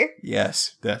for me.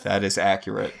 Yes, that is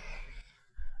accurate.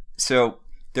 So,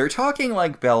 they're talking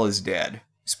like Belle is dead.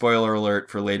 Spoiler alert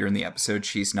for later in the episode,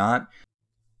 she's not.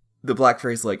 The Black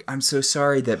Fairy's like, I'm so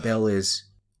sorry that Belle is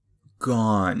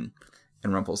gone.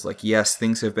 And Rumpel's like, yes,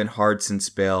 things have been hard since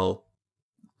Belle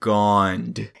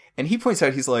gone. And he points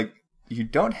out, he's like, you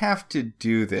don't have to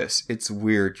do this. It's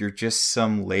weird. You're just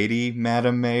some lady,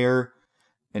 Madam Mayor.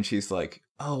 And she's like,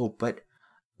 oh, but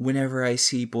whenever I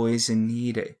see boys in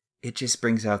need, it just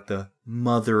brings out the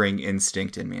mothering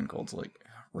instinct in me. And Gold's like,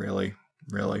 really?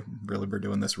 Really? Really? We're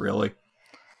doing this? Really?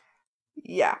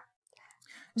 Yeah.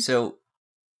 So,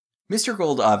 Mr.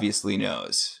 Gold obviously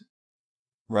knows,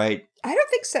 right? I don't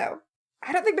think so.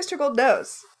 I don't think Mr. Gold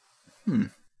knows.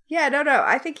 Yeah, no.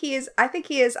 I think he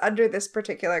is under this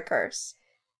particular curse.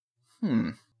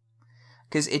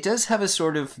 Because it does have a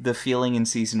sort of the feeling in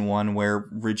season 1 where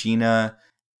Regina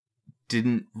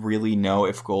didn't really know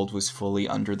if Gold was fully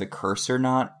under the curse or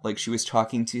not. Like, she was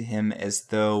talking to him as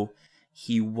though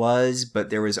he was, but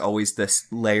there was always this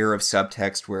layer of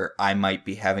subtext where I might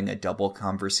be having a double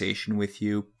conversation with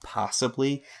you,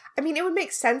 possibly. I mean, it would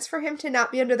make sense for him to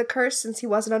not be under the curse since he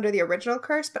wasn't under the original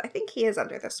curse, but I think he is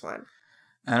under this one.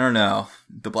 I don't know.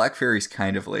 The Black Fairy's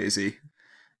kind of lazy.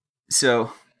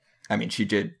 So, I mean, she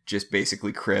did just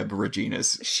basically crib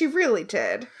Regina's. She really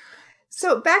did.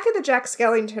 So, back in the Jack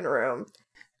Skellington room.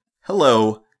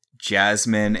 Hello,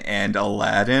 Jasmine and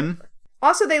Aladdin.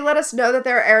 Also, they let us know that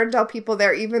there are Arendelle people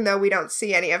there, even though we don't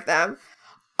see any of them.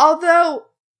 Although,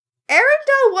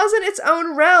 Arendelle wasn't its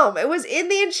own realm. It was in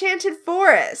the Enchanted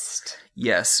Forest.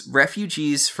 Yes,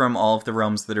 refugees from all of the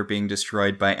realms that are being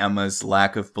destroyed by Emma's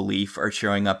lack of belief are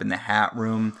showing up in the Hat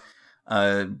Room.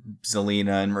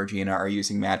 Zelena and Regina are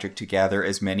using magic to gather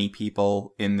as many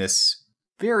people in this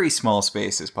very small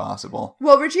space as possible.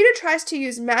 Well, Regina tries to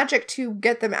use magic to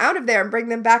get them out of there and bring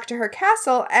them back to her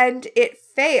castle, and it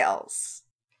fails.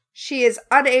 She is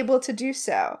unable to do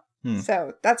so.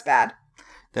 So, that's bad.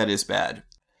 That is bad.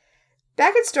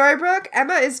 Back in Storybrooke,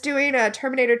 Emma is doing a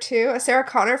Terminator 2, a Sarah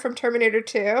Connor from Terminator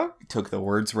 2. Took the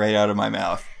words right out of my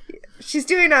mouth. She's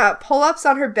doing pull-ups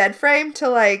on her bed frame to,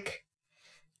 like,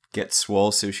 get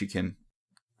swole so she can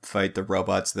fight the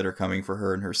robots that are coming for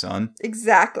her and her son.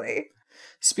 Exactly.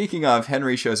 Speaking of,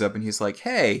 Henry shows up and he's like,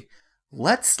 hey,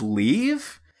 let's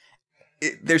leave?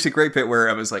 There's a great bit where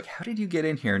I was like, how did you get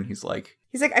in here? And he's like,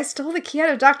 I stole the key out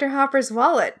of Dr. Hopper's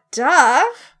wallet. Duh.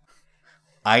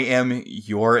 I am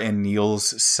your and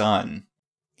Neil's son.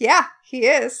 Yeah, he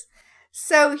is.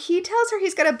 So he tells her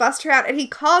he's going to bust her out, and he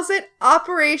calls it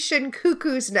Operation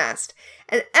Cuckoo's Nest.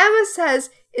 And Emma says,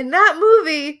 in that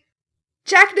movie,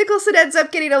 Jack Nicholson ends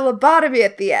up getting a lobotomy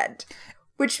at the end.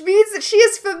 Which means that she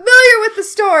is familiar with the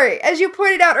story, as you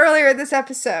pointed out earlier in this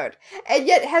episode, and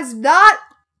yet has not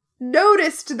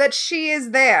noticed that she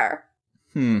is there.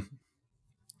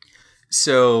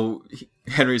 So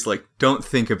Henry's like, don't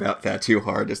think about that too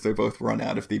hard, as they both run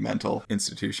out of the mental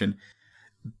institution.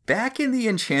 Back in the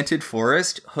Enchanted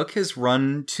Forest, Hook has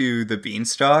run to the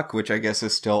Beanstalk, which I guess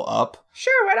is still up.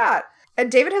 Sure, why not? And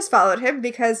David has followed him,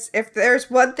 because if there's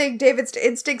one thing David's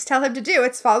instincts tell him to do,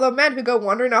 it's follow men who go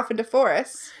wandering off into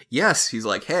forests. Yes, he's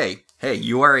like, hey,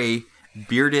 you are a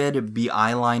bearded,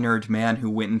 be-eyelinered man who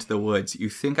went into the woods. You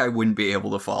think I wouldn't be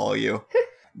able to follow you?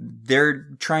 They're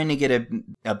trying to get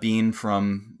a bean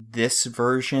from this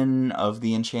version of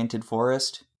the Enchanted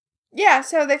Forest. Yeah,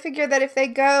 so they figure that if they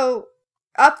go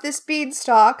up this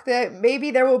beanstalk, that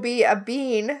maybe there will be a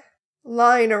bean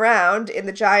lying around in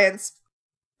the giant's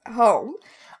home.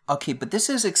 Okay, but this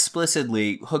is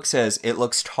explicitly, Hook says, it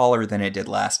looks taller than it did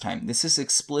last time. This is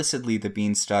explicitly the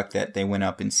beanstalk that they went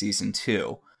up in season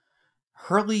 2.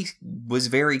 Hurley was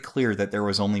very clear that there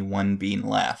was only one bean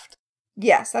left.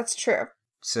 Yes, that's true.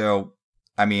 So,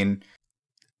 I mean,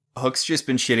 Hook's just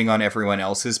been shitting on everyone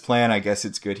else's plan. I guess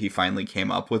it's good he finally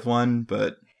came up with one,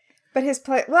 but his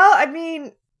plan, well, I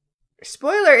mean,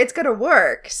 spoiler, it's gonna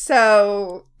work,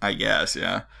 so I guess,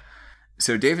 yeah.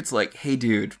 So David's like, hey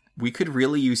dude, we could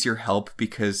really use your help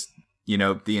because you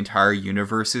know, the entire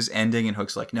universe is ending, and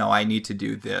Hook's like, no, I need to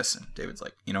do this. And David's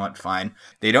like, you know what, fine.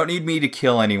 They don't need me to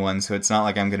kill anyone, so it's not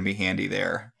like I'm going to be handy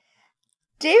there.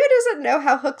 David doesn't know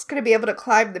how Hook's going to be able to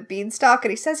climb the beanstalk,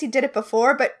 and he says he did it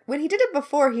before, but when he did it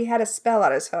before, he had a spell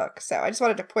on his hook, so I just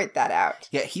wanted to point that out.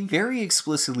 Yeah, he very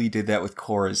explicitly did that with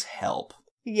Korra's help.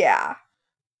 Yeah.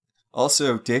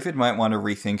 Also, David might want to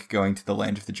rethink going to the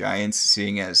Land of the Giants,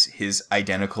 seeing as his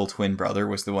identical twin brother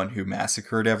was the one who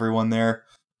massacred everyone there.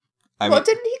 Didn't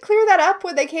he clear that up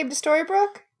when they came to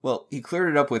Storybrooke? Well, he cleared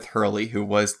it up with Hurley, who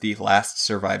was the last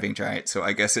surviving giant, so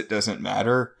I guess it doesn't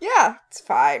matter. Yeah, it's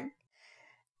fine.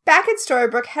 Back in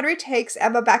Storybrooke, Henry takes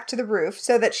Emma back to the roof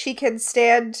so that she can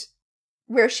stand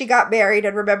where she got married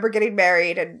and remember getting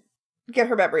married and get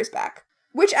her memories back.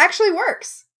 Which actually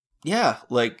works. Yeah,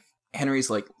 like, Henry's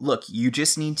like, look, you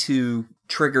just need to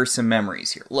trigger some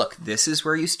memories here. Look, this is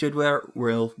where you stood where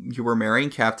you were marrying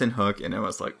Captain Hook. And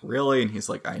Emma's like, really? And he's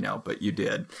like, I know, but you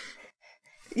did.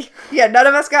 Yeah, none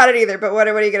of us got it either, but what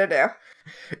are you going to do?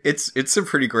 It's a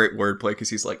pretty great wordplay because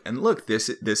he's like, and look, this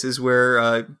is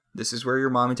where your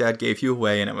mom and dad gave you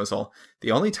away, and it was all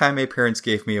the only time my parents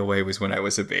gave me away was when I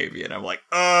was a baby, and I'm like,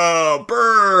 oh,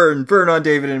 burn on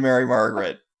David and Mary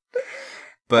Margaret.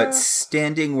 But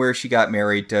standing where she got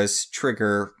married does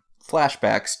trigger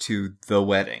flashbacks to the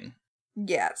wedding.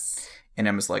 Yes. And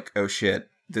Emma's like, oh shit,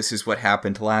 this is what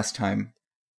happened last time,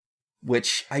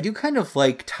 which I do kind of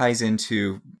like ties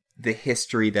into the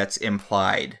history that's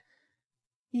implied.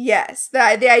 Yes,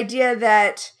 the idea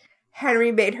that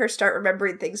Henry made her start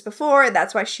remembering things before, and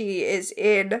that's why she is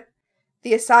in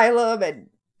the asylum, and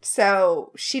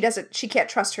so she can't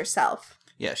trust herself.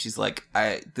 Yeah, she's like,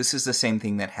 this is the same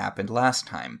thing that happened last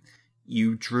time.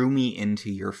 You drew me into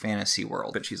your fantasy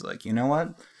world. But she's like, you know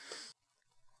what?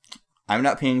 I'm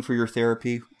not paying for your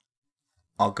therapy.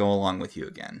 I'll go along with you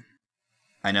again.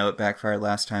 I know it backfired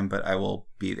last time, but I will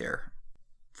be there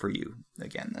for you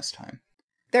again this time.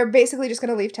 They're basically just going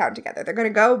to leave town together. They're going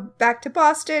to go back to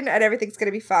Boston, and everything's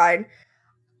going to be fine.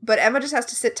 But Emma just has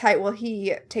to sit tight while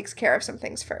he takes care of some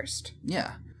things first.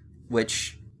 Yeah,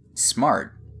 which,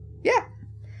 smart. Yeah.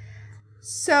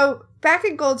 So, back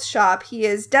in Gold's shop, he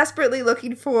is desperately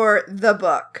looking for the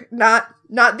book. Not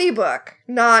the book,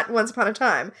 not Once Upon a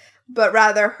Time, but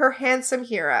rather her handsome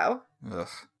hero. Ugh.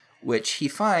 Which he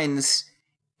finds,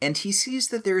 and he sees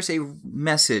that there's a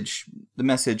message, the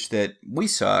message that we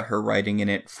saw her writing in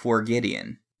it for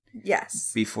Gideon.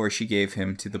 Yes. Before she gave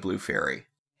him to the Blue Fairy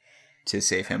to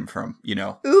save him from,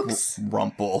 Oops.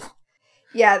 Rumple.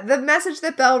 Yeah, the message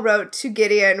that Belle wrote to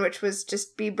Gideon, which was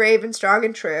just be brave and strong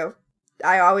and true.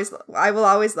 I will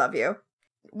always love you.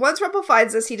 Once Rumple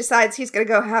finds this, he decides he's going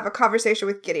to go have a conversation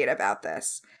with Gideon about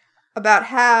this. About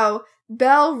how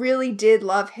Belle really did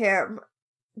love him.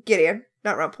 Gideon,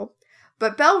 not Rumple.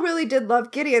 But Belle really did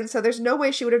love Gideon, so there's no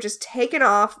way she would have just taken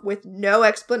off with no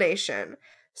explanation.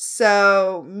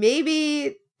 So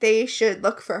maybe they should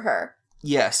look for her.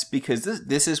 Yes, because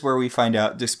this is where we find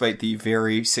out, despite the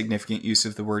very significant use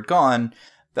of the word gone,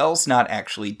 Belle's not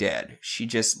actually dead. She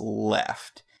just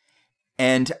left.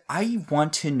 And I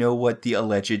want to know what the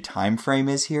alleged time frame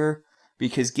is here,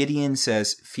 because Gideon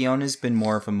says, Fiona's been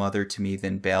more of a mother to me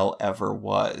than Belle ever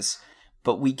was.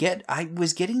 But I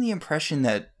was getting the impression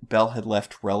that Belle had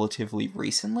left relatively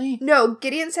recently. No,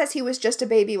 Gideon says he was just a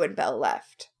baby when Belle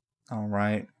left. All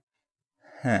right.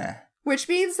 Huh. Which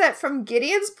means that from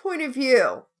Gideon's point of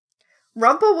view,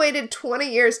 Rumple waited 20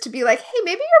 years to be like, hey,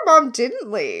 maybe your mom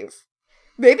didn't leave.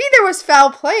 Maybe there was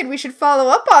foul play and we should follow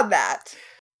up on that.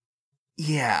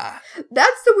 Yeah.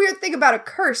 That's the weird thing about a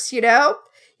curse, You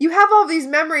have all these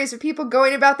memories of people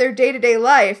going about their day-to-day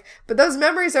life, but those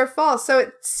memories are false, so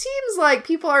it seems like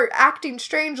people are acting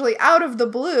strangely out of the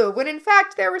blue, when in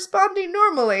fact they're responding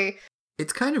normally.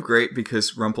 It's kind of great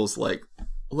because Rumple's like,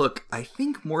 look, I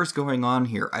think more's going on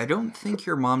here. I don't think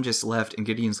your mom just left, and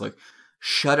Gideon's like,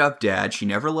 shut up, Dad. She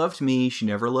never loved me. She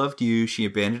never loved you. She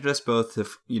abandoned us both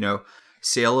to,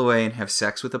 sail away and have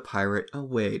sex with a pirate. Oh,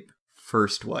 wait.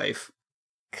 First wife.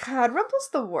 God, Rumple's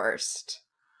the worst.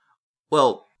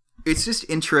 Well, it's just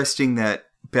interesting that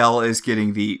Belle is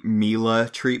getting the Mila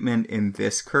treatment in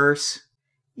this curse.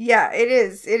 Yeah, it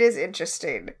is. It is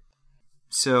interesting.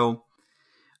 So,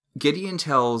 Gideon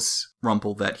tells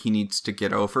Rumple that he needs to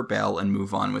get over Belle and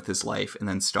move on with his life, and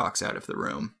then stalks out of the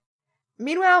room.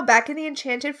 Meanwhile, back in the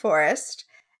Enchanted Forest,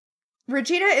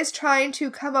 Regina is trying to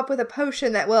come up with a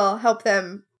potion that will help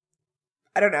them,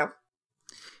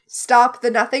 stop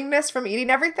the nothingness from eating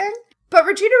everything. But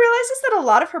Regina realizes that a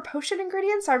lot of her potion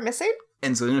ingredients are missing.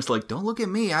 And Zelina's like, don't look at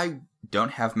me. I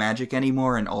don't have magic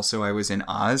anymore, and also I was in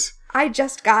Oz. I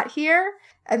just got here.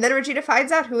 And then Regina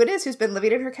finds out who it is who's been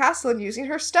living in her castle and using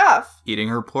her stuff. Eating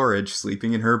her porridge,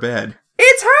 sleeping in her bed.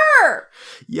 It's her!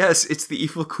 Yes, it's the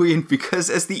evil queen, because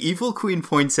as the evil queen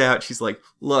points out, she's like,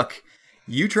 look,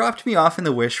 you dropped me off in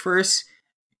the Wishverse.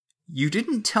 You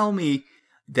didn't tell me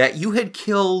that you had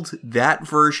killed that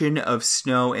version of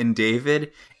Snow and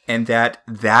David, and that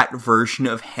version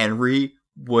of Henry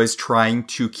was trying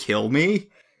to kill me.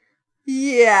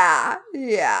 Yeah.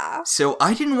 So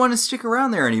I didn't want to stick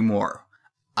around there anymore.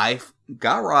 I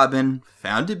got Robin,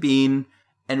 found a bean,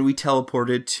 and we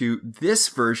teleported to this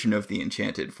version of the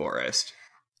Enchanted Forest.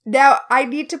 Now, I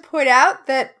need to point out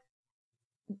that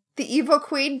the evil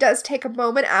queen does take a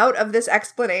moment out of this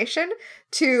explanation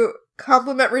to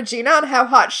compliment Regina on how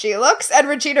hot she looks, and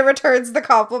Regina returns the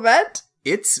compliment.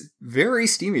 It's very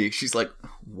steamy. She's like,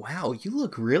 wow, you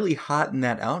look really hot in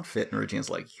that outfit. And Regina's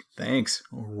like, thanks.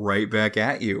 Right back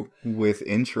at you with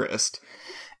interest.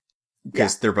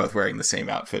 Because they're both wearing the same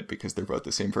outfit because they're both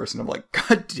the same person. I'm like,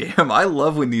 God damn, I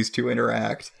love when these two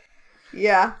interact.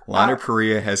 Yeah. Lana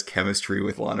Parrilla has chemistry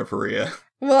with Lana Parrilla.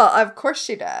 Well, of course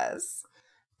she does.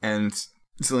 And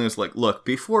Selena's like, look,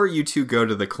 before you two go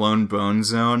to the Clone Bone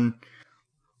Zone,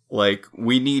 like,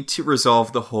 we need to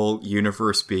resolve the whole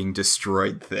universe being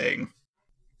destroyed thing.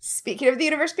 Speaking of the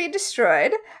universe being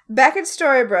destroyed, back in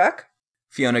Storybrooke,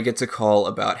 Fiona gets a call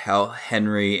about how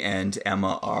Henry and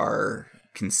Emma are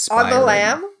conspiring. On the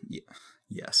lam?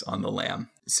 Yes, on the lam.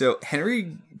 So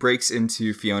Henry breaks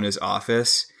into Fiona's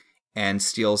office and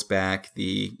steals back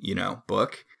the,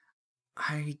 book.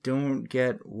 I don't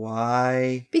get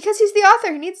why. Because he's the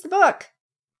author, he needs the book.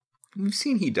 We've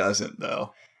seen he doesn't,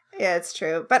 though. Yeah, it's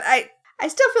true. But I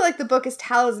still feel like the book is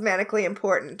talismanically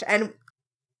important. And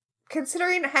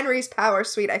considering Henry's power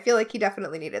suite, I feel like he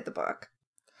definitely needed the book.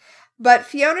 But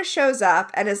Fiona shows up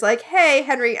and is like, hey,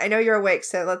 Henry, I know you're awake,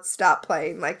 so let's stop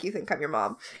playing like you think I'm your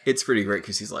mom. It's pretty great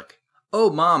because he's like, oh,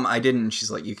 Mom, I didn't. And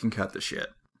she's like, you can cut the shit.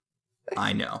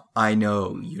 I know. I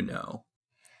know you know.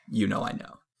 You know I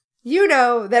know. You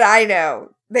know that I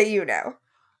know that you know.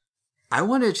 I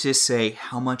want to just say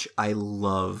how much I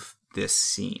love this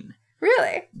scene.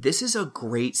 Really? This is a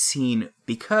great scene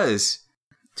because,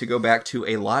 to go back to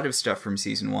a lot of stuff from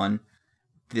season 1,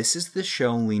 this is the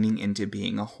show leaning into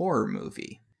being a horror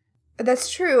movie. That's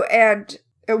true, and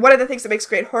one of the things that makes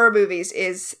great horror movies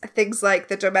is things like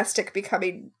the domestic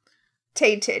becoming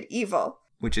tainted, evil.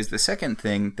 Which is the second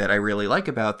thing that I really like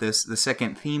about this, the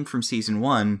second theme from season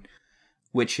 1,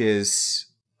 which is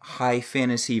high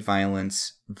fantasy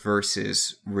violence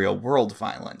versus real world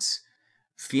violence.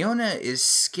 Fiona is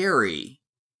scary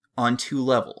on 2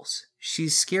 levels.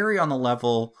 She's scary on the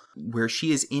level where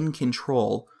she is in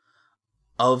control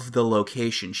of the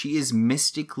location. She is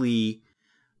mystically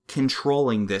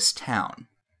controlling this town.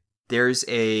 There's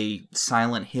a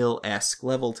Silent Hill-esque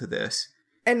level to this.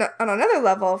 And on another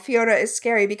level, Fiona is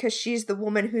scary because she's the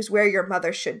woman who's where your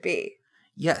mother should be.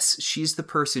 Yes, she's the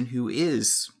person who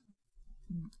is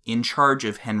in charge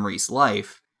of Henry's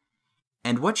life.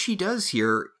 And what she does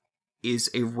here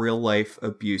is a real-life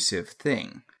abusive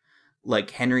thing.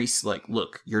 Like, Henry's like,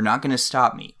 look, you're not going to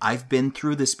stop me. I've been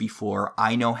through this before.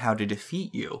 I know how to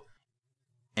defeat you.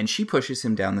 And she pushes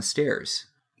him down the stairs.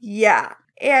 Yeah.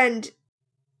 And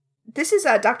this is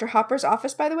Dr. Hopper's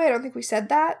office, by the way. I don't think we said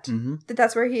that. Mm-hmm.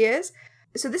 That's where he is.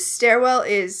 So this stairwell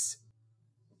is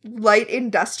light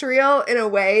industrial in a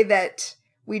way that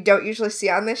we don't usually see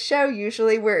on this show.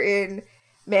 Usually we're in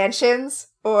mansions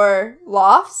or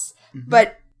lofts. Mm-hmm.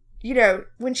 But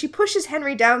when she pushes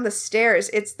Henry down the stairs,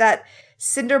 it's that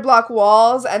cinder block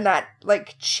walls and that,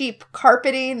 like, cheap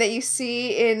carpeting that you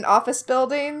see in office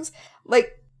buildings.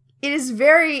 Like, it is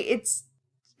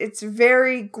it's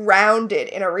very grounded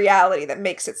in a reality that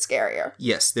makes it scarier.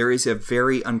 Yes, there is a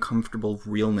very uncomfortable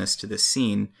realness to this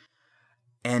scene,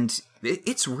 and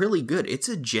it's really good. It's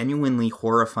a genuinely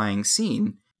horrifying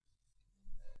scene.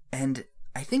 And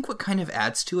I think what kind of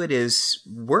adds to it is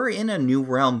we're in a new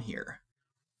realm here.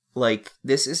 Like,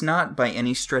 this is not by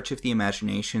any stretch of the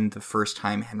imagination the first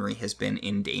time Henry has been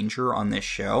in danger on this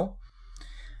show.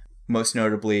 Most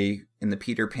notably in the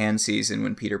Peter Pan season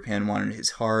when Peter Pan wanted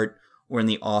his heart, or in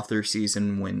the author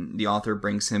season when the author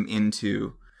brings him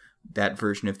into that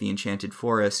version of the Enchanted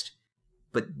Forest.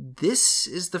 But this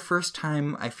is the first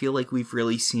time I feel like we've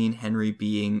really seen Henry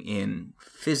being in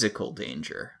physical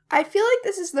danger. I feel like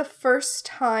this is the first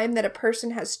time that a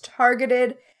person has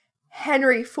targeted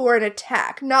Henry for an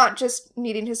attack, not just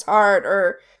needing his heart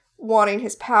or wanting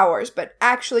his powers, but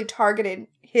actually targeted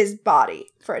his body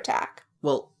for attack.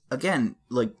 Well, again,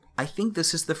 like, I think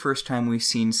this is the first time we've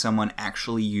seen someone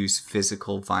actually use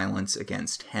physical violence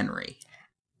against Henry.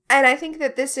 And I think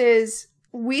that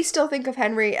we still think of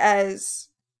Henry as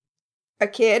a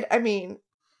kid. I mean,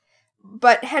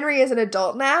 but Henry is an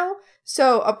adult now,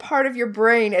 so a part of your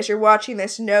brain as you're watching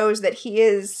this knows that he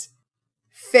is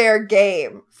fair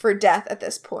game for death at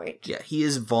this point. Yeah, he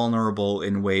is vulnerable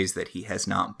in ways that he has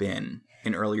not been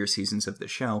in earlier seasons of the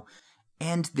show.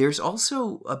 And there's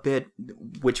also a bit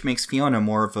which makes Fiona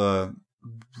more of a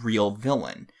real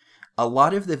villain. A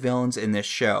lot of the villains in this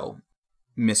show,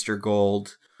 Mr.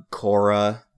 Gold,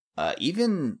 Cora,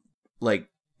 even like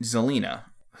Zelena,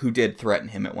 who did threaten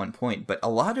him at one point, but a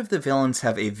lot of the villains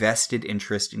have a vested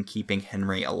interest in keeping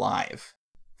Henry alive.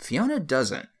 Fiona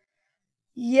doesn't.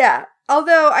 Yeah,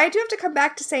 although I do have to come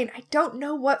back to saying I don't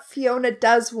know what Fiona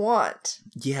does want.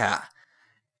 Yeah.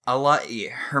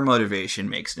 Her motivation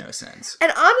makes no sense.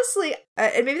 And honestly,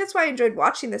 and maybe that's why I enjoyed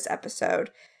watching this episode,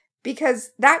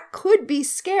 because that could be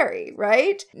scary,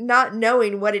 right? Not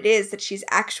knowing what it is that she's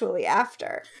actually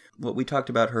after. What we talked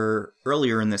about her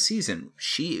earlier in the season,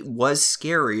 she was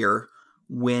scarier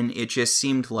when it just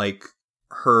seemed like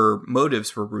her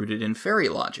motives were rooted in fairy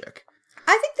logic.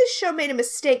 I think this show made a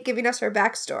mistake giving us her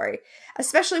backstory,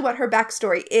 especially what her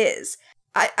backstory is.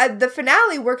 The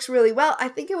finale works really well. I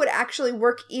think it would actually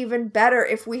work even better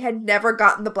if we had never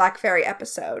gotten the Black Fairy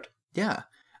episode. Yeah.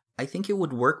 I think it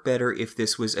would work better if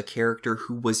this was a character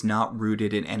who was not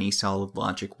rooted in any solid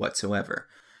logic whatsoever.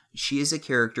 She is a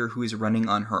character who is running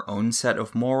on her own set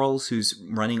of morals, who's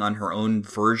running on her own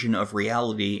version of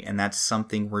reality, and that's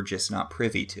something we're just not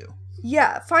privy to.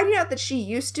 Yeah, finding out that she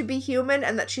used to be human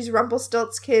and that she's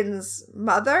Rumpelstiltskin's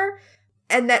mother,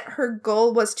 and that her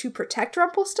goal was to protect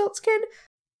Rumpelstiltskin,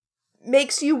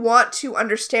 makes you want to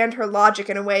understand her logic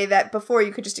in a way that before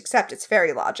you could just accept it's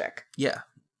fairy logic. Yeah.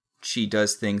 She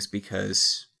does things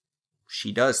because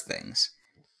she does things.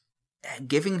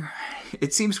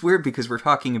 It seems weird because we're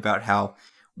talking about how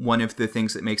one of the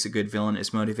things that makes a good villain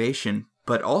is motivation,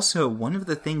 but also one of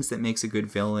the things that makes a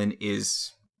good villain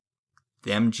is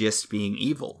them just being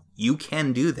evil. You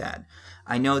can do that.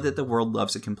 I know that the world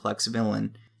loves a complex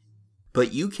villain,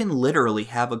 but you can literally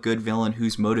have a good villain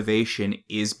whose motivation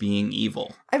is being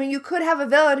evil. I mean, you could have a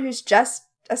villain who's just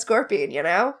a scorpion, you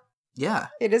know? Yeah.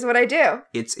 It is what I do.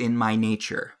 It's in my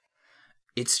nature.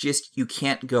 It's just you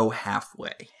can't go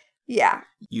halfway. Yeah.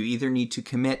 You either need to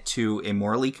commit to a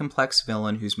morally complex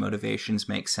villain whose motivations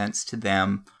make sense to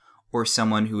them, or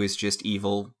someone who is just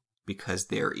evil because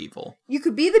they're evil. You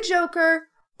could be the Joker,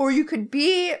 or you could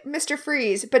be Mr.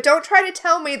 Freeze, but don't try to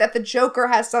tell me that the Joker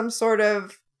has some sort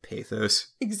of pathos.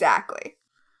 Exactly.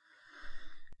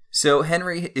 So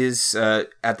Henry is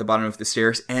at the bottom of the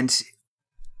stairs, and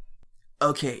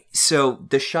okay, so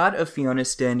the shot of Fiona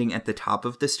standing at the top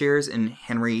of the stairs and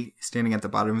Henry standing at the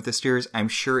bottom of the stairs, I'm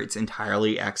sure it's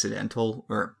entirely accidental,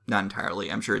 or not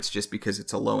entirely, I'm sure it's just because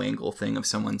it's a low-angle thing of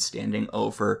someone standing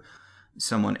over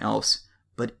someone else,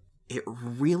 but it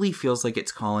really feels like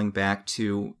it's calling back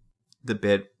to the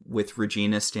bit with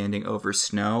Regina standing over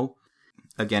Snow.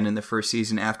 Again, in the first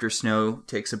season, after Snow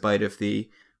takes a bite of the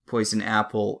poison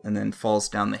apple and then falls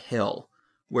down the hill,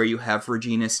 where you have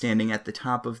Regina standing at the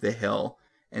top of the hill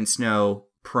and Snow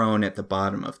prone at the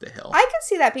bottom of the hill. I can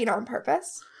see that being on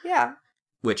purpose. Yeah.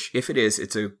 Which, if it is,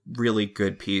 it's a really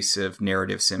good piece of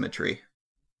narrative symmetry,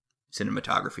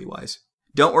 cinematography-wise.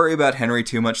 Don't worry about Henry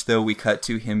too much, though. We cut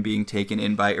to him being taken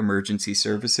in by emergency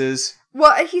services.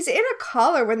 Well, he's in a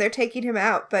collar when they're taking him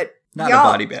out, but not a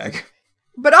body bag.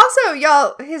 But also,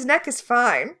 y'all, his neck is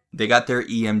fine. They got their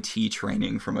EMT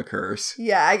training from a curse.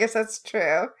 Yeah, I guess that's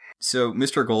true. So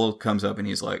Mr. Gold comes up and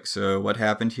he's like, so what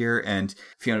happened here? And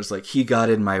Fiona's like, he got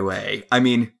in my way. I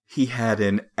mean, he had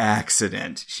an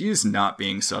accident. She is not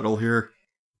being subtle here.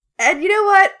 And you know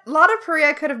what? Lana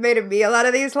Parrilla could have made a meal out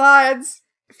of these lines.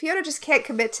 Fiona just can't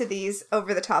commit to these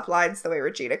over-the-top lines the way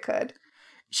Regina could.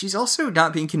 She's also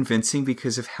not being convincing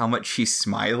because of how much she's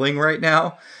smiling right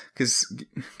now. Because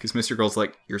Mr. Gold's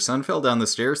like, your son fell down the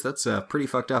stairs? That's pretty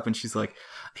fucked up. And she's like,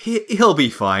 he'll be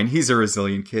fine. He's a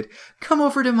resilient kid. Come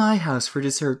over to my house for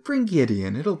dessert. Bring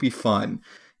Gideon. It'll be fun.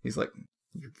 He's like,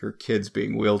 your kid's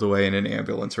being wheeled away in an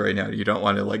ambulance right now. You don't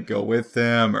want to, like, go with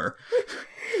them? Or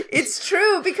It's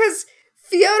true, because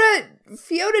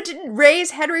Fiona didn't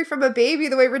raise Henry from a baby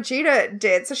the way Regina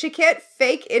did, so she can't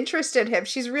fake interest in him.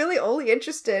 She's really only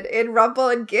interested in Rumple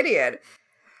and Gideon.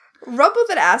 Rumple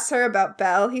then asks her about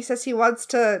Belle. He says he wants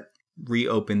to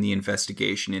reopen the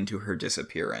investigation into her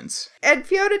disappearance. And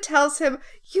Fiona tells him,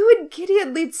 you and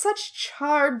Gideon lead such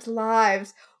charmed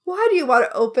lives. Why do you want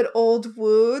to open old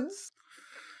wounds?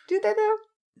 Do they though?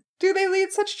 Do they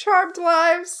lead such charmed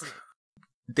lives?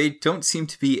 They don't seem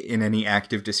to be in any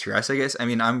active distress, I guess. I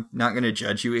mean, I'm not going to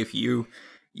judge you if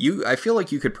I feel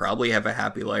like you could probably have a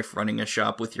happy life running a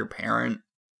shop with your parent.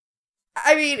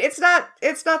 I mean, it's not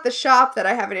the shop that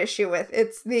I have an issue with.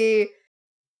 It's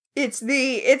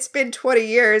been 20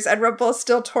 years and Rumpel's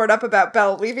still torn up about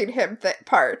Belle leaving him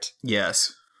part.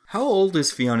 Yes. How old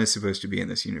is Fiona supposed to be in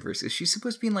this universe? Is she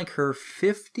supposed to be in like her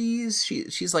 50s?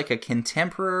 She's like a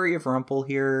contemporary of Rumpel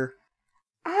here.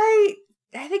 I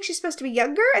think she's supposed to be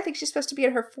younger. I think she's supposed to be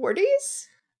in her 40s.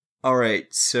 All right,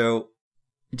 so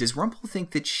does Rumpel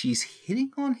think that she's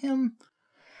hitting on him?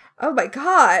 Oh my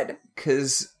god.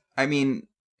 Because, I mean...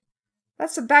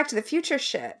 That's some Back to the Future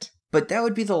shit. But that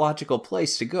would be the logical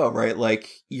place to go, right? Like,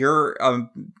 you're a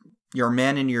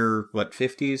man in your,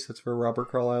 50s? That's where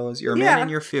Robert Carlyle is. You're a man in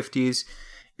your 50s.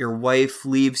 Your wife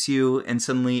leaves you, and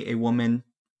suddenly a woman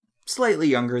slightly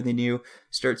younger than you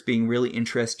starts being really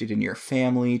interested in your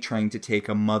family, trying to take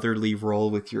a motherly role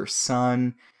with your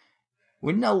son.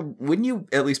 Wouldn't you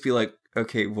at least be like,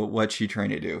 okay, well, what's she trying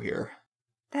to do here?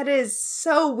 That is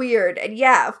so weird. And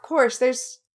yeah, of course, that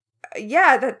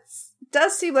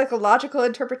does seem like a logical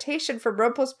interpretation from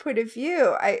Rumpel's point of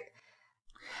view.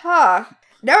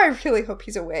 Now I really hope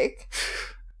he's awake.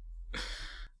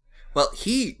 Well,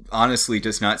 he honestly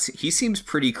does not. He seems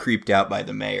pretty creeped out by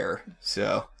the mayor.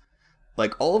 So,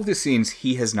 like, all of the scenes,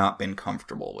 he has not been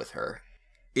comfortable with her.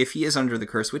 If he is under the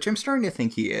curse, which I'm starting to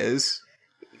think he is.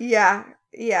 Yeah.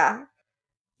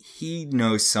 He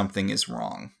knows something is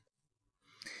wrong.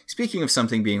 Speaking of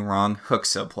something being wrong, Hook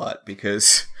subplot,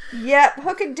 because... Yep,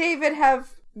 Hook and David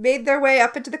have made their way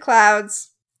up into the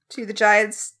clouds to the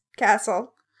Giant's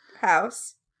castle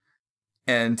house.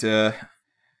 And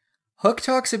Hook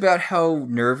talks about how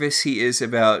nervous he is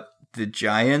about the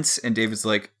Giants, and David's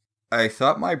like, I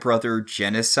thought my brother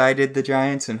genocided the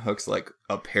Giants, and Hook's like,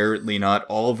 apparently not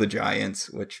all the Giants,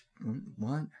 which,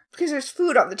 what? Because there's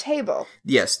food on the table.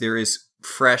 Yes, there is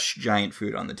fresh giant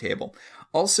food on the table.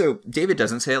 Also, David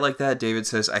doesn't say it like that. David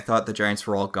says, I thought the Giants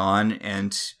were all gone,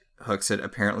 and Hook said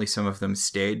apparently some of them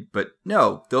stayed. But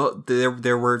no,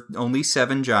 there were only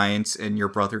 7 Giants, and your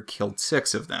brother killed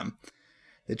 6 of them.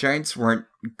 The Giants weren't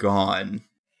gone.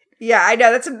 Yeah, I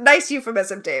know. That's a nice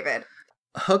euphemism, David.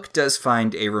 Hook does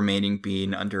find a remaining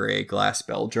bean under a glass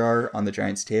bell jar on the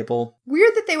Giants' table.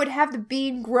 Weird that they would have the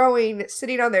bean growing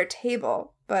sitting on their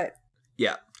table, but...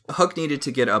 Yeah. Hook needed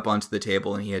to get up onto the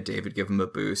table, and he had David give him a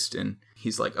boost, and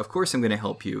he's like, of course I'm going to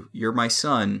help you. You're my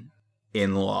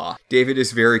son-in-law. David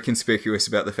is very conspicuous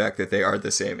about the fact that they are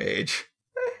the same age.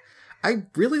 I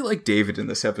really like David in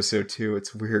this episode, too.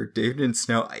 It's weird. David and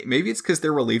Snow, maybe it's because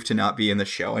they're relieved to not be in the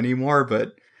show anymore,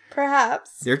 but...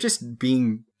 Perhaps. They're just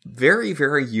being very,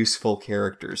 very useful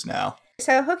characters now.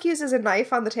 So Hook uses a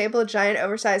knife on the table, a giant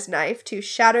oversized knife, to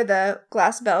shatter the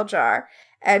glass bell jar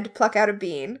and pluck out a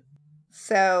bean.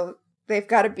 So they've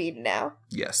got a bean now.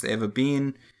 Yes, they have a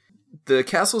bean. The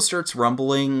castle starts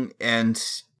rumbling, and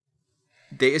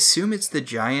they assume it's the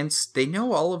Giants. They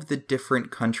know all of the different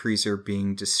countries are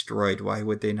being destroyed. Why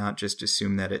would they not just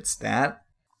assume that it's that?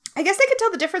 I guess they could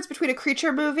tell the difference between a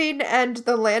creature moving and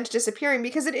the land disappearing,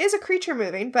 because it is a creature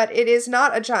moving, but it is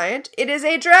not a giant. It is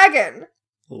a dragon.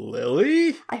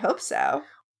 Lily? I hope so.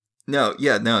 No,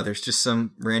 there's just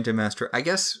some random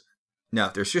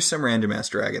there's just some random ass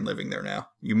dragon living there now.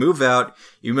 You move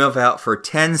out for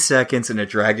 10 seconds, and a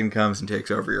dragon comes and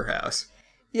takes over your house.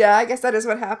 Yeah, I guess that is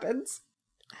what happens.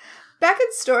 Back in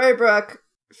Storybrooke,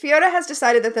 Fiona has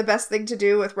decided that the best thing to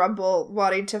do with Rumpel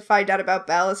wanting to find out about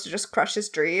Belle is to just crush his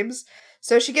dreams.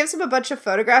 So she gives him a bunch of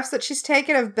photographs that she's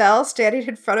taken of Belle standing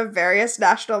in front of various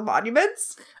national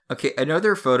monuments. Okay, I know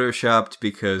they're photoshopped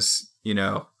because,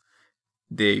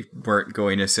 they weren't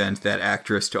going to send that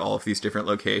actress to all of these different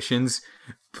locations,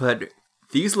 but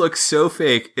these look so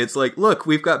fake. It's like, look,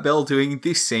 we've got Belle doing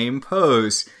the same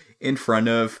pose in front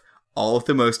of all of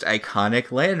the most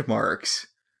iconic landmarks.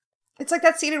 It's like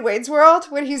that scene in Wayne's World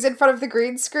when he's in front of the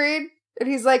green screen, and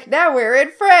he's like, now we're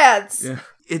in France! Yeah.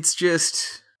 It's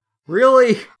just...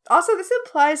 Really? Also, this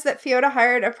implies that Fiona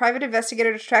hired a private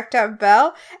investigator to track down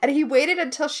Belle, and he waited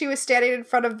until she was standing in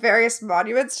front of various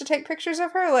monuments to take pictures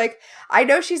of her. Like, I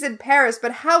know she's in Paris,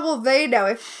 but how will they know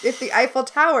if the Eiffel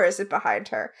Tower isn't behind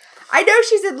her? I know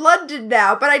she's in London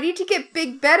now, but I need to get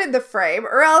Big Ben in the frame,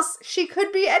 or else she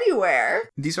could be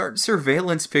anywhere. These aren't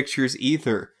surveillance pictures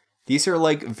either. These are,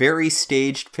 like, very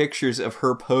staged pictures of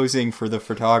her posing for the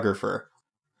photographer.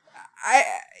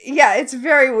 Yeah, it's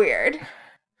very weird.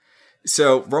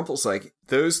 So Rumpel's like,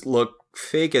 those look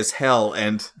fake as hell,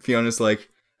 and Fiona's like,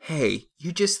 hey,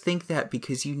 you just think that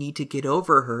because you need to get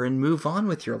over her and move on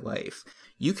with your life.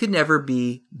 You could never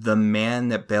be the man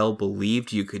that Belle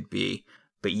believed you could be,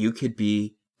 but you could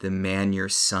be the man your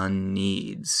son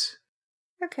needs.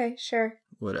 Okay, sure.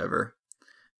 Whatever.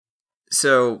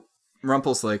 So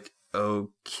Rumpel's like,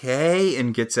 okay,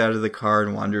 and gets out of the car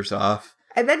and wanders off.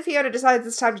 And then Fiona decides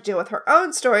it's time to deal with her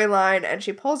own storyline, and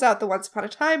she pulls out the Once Upon a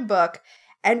Time book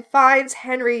and finds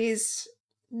Henry's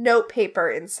notepaper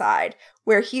inside,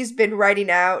 where he's been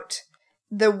writing out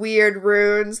the weird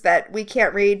runes that we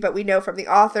can't read, but we know from the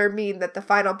author mean that the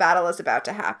final battle is about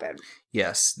to happen.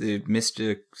 Yes, the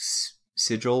mystic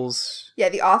sigils. Yeah,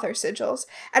 the author sigils.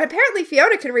 And apparently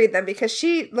Fiona can read them because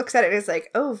she looks at it and is like,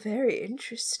 oh, very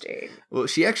interesting. Well,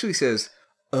 she actually says,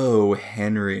 "Oh,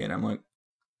 Henry," and I'm like,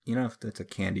 that's a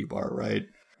candy bar, right?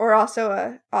 Or also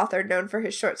a author known for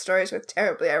his short stories with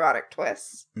terribly ironic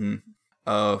twists. Mm.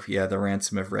 Oh, yeah, The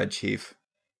Ransom of Red Chief.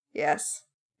 Yes.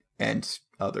 And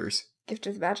others. Gift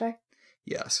of the Magi.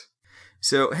 Yes.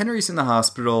 So Henry's in the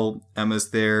hospital,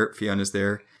 Emma's there, Fiona's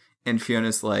there, and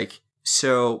Fiona's like,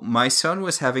 so my son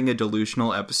was having a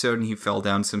delusional episode and he fell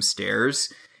down some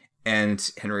stairs.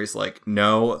 And Henry's like,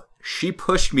 no, she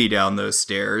pushed me down those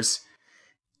stairs.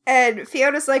 And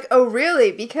Fiona's like, oh,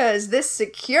 really? Because this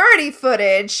security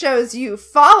footage shows you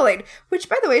falling. Which,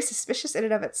 by the way, is suspicious in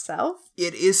and of itself.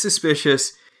 It is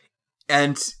suspicious.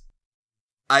 And,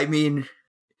 I mean,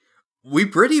 we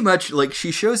pretty much,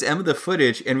 she shows Emma the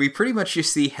footage, and we pretty much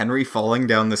just see Henry falling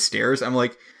down the stairs. I'm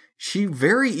like, she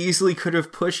very easily could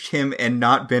have pushed him and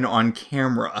not been on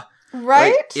camera.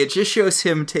 Right? It just shows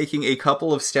him taking a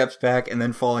couple of steps back and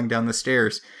then falling down the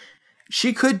stairs.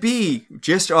 She could be,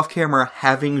 just off camera,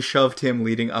 having shoved him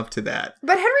leading up to that.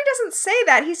 But Henry doesn't say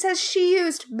that. He says she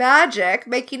used magic,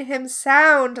 making him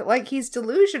sound like he's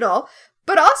delusional.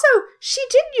 But also, she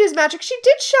didn't use magic. She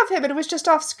did shove him and it was just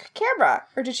off camera.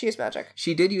 Or did she use magic?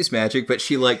 She did use magic, but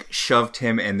she, shoved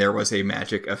him and there was a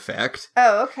magic effect.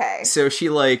 Oh, okay. So she,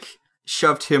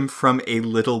 shoved him from a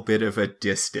little bit of a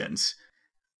distance.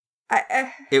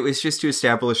 It was just to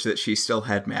establish that she still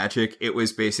had magic. It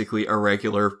was basically a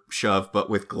regular shove, but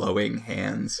with glowing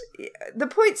hands. The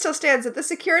point still stands that the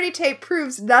security tape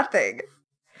proves nothing.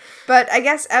 But I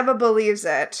guess Emma believes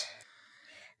it.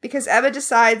 Because Emma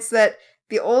decides that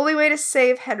the only way to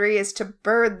save Henry is to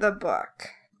burn the book.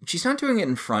 She's not doing it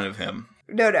in front of him.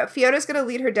 No. Fiona's going to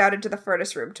lead her down into the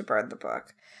furnace room to burn the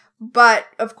book. But,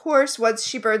 of course, once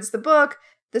she burns the book,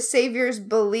 the Savior's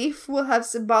belief will have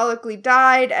symbolically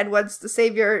died, and once the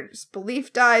Savior's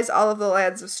belief dies, all of the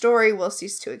lands of story will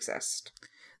cease to exist.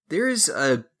 There is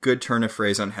a good turn of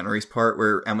phrase on Henry's part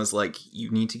where Emma's like,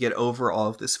 you need to get over all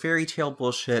of this fairy tale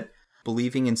bullshit.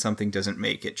 Believing in something doesn't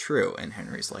make it true. And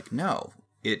Henry's like, no,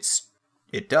 it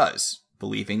does.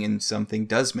 Believing in something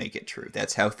does make it true.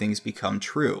 That's how things become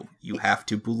true. You have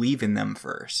to believe in them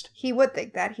first. He would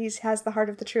think that. He has the heart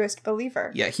of the truest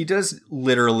believer. Yeah, he does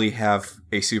literally have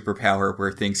a superpower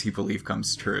where things he believes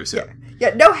comes true. So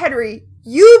Yeah, no, Henry,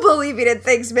 you believing in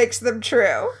things makes them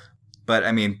true. But,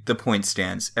 I mean, the point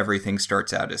stands. Everything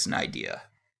starts out as an idea.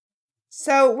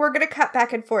 So we're going to cut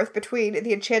back and forth between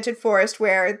the Enchanted Forest,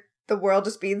 where the world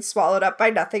is being swallowed up by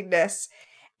nothingness,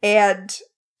 and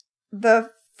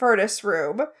the furnace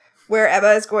room, where Emma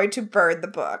is going to burn the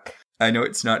book. I know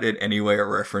it's not in any way a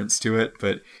reference to it,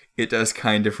 but it does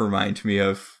kind of remind me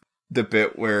of the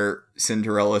bit where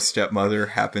Cinderella's stepmother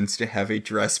happens to have a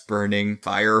dress-burning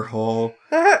fire hole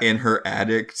in her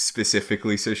attic,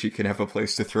 specifically so she can have a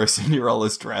place to throw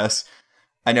Cinderella's dress.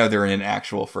 I know they're in an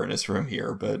actual furnace room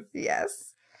here, but...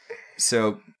 Yes.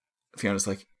 So, Fiona's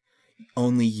like,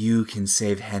 only you can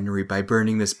save Henry by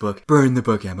burning this book. Burn the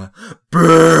book, Emma.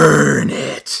 Burn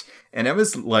it! And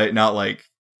Emma's not like,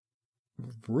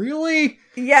 really?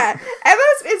 Yeah.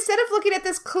 Emma's, instead of looking at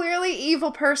this clearly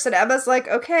evil person, Emma's like,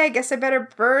 okay, I guess I better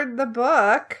burn the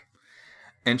book.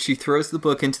 And she throws the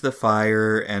book into the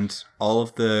fire, and all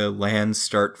of the lands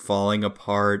start falling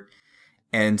apart.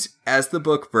 And as the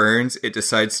book burns, it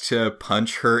decides to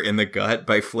punch her in the gut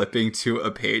by flipping to a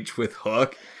page with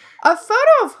Hook. A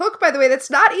photo of Hook, by the way,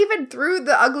 that's not even through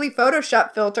the ugly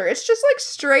Photoshop filter. It's just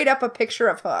straight up a picture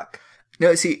of Hook.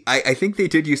 No, see, I think they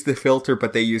did use the filter,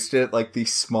 but they used it at the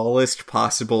smallest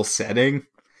possible setting.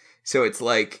 So it's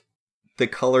the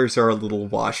colors are a little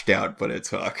washed out, but it's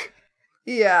Hook.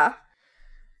 Yeah.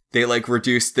 They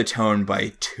reduced the tone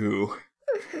by 2.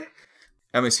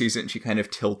 Emma sees it and she kind of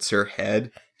tilts her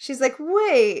head. She's like,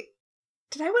 wait,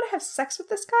 did I want to have sex with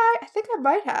this guy? I think I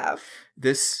might have.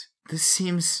 This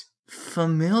seems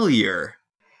familiar.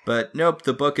 But nope,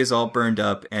 the book is all burned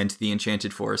up and the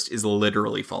Enchanted Forest is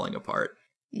literally falling apart.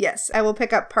 Yes, I will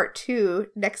pick up part 2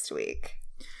 next week.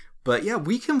 But yeah,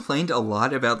 we complained a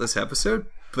lot about this episode,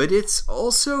 but it's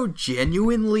also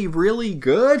genuinely really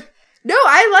good. No,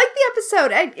 I like the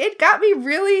episode. It got me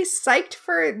really psyched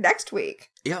for next week.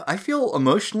 Yeah, I feel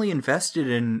emotionally invested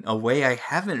in a way I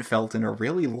haven't felt in a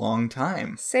really long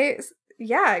time.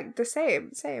 Yeah, the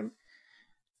same.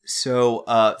 So,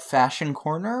 fashion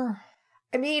corner?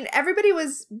 I mean, everybody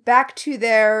was back to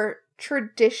their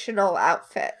traditional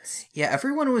outfits. Yeah,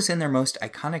 everyone was in their most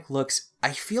iconic looks.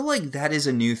 I feel like that is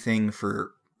a new thing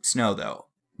for Snow, though.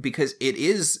 Because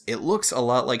it looks a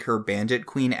lot like her Bandit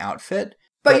Queen outfit.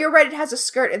 But you're right, it has a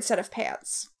skirt instead of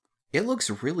pants. It looks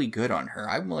really good on her.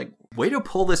 I'm like, way to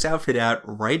pull this outfit out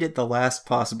right at the last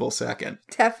possible second.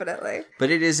 Definitely.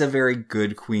 But it is a very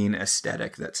good queen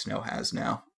aesthetic that Snow has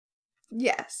now.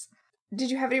 Yes. Did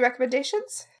you have any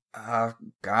recommendations?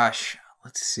 Gosh,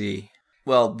 let's see.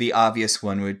 Well, the obvious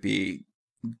one would be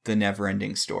The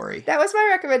Neverending Story. That was my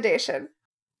recommendation.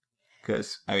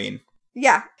 Because, I mean...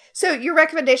 Yeah. So your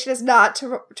recommendation is not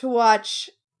to watch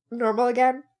Normal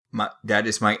Again? That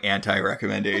is my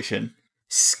anti-recommendation.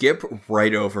 Skip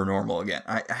right over Normal Again.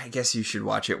 I guess you should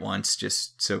watch it once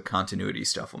just so continuity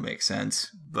stuff will make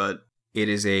sense. But it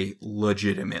is a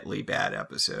legitimately bad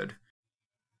episode.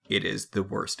 It is the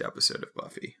worst episode of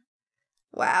Buffy.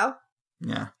 Wow.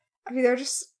 Yeah. I mean, there are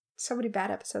just so many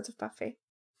bad episodes of Buffy.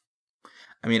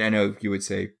 I mean, I know you would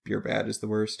say Your Bad is the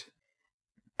worst.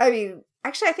 I mean,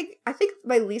 actually, I think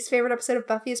my least favorite episode of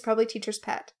Buffy is probably Teacher's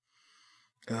Pet.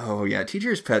 Oh, yeah.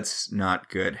 Teacher's Pet's not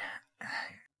good.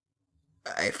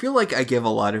 I feel like I give a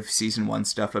lot of season 1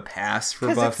 stuff a pass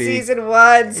for Buffy. It's season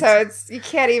 1, so you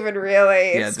can't even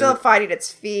really. It's still finding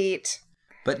its feet.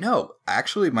 But no,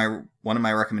 actually, my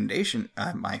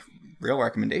real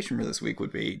recommendation for this week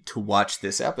would be to watch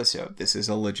this episode. This is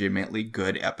a legitimately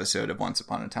good episode of Once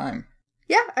Upon a Time.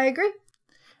 Yeah, I agree.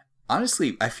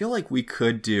 Honestly, I feel like we'd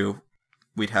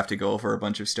have to go over a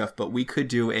bunch of stuff, but we could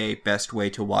do a best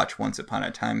way to watch Once Upon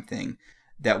a Time thing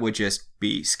that would just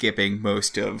be skipping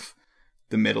most of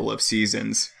the middle of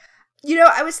seasons. You know,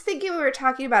 I was thinking we were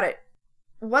talking about it.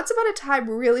 Once Upon a Time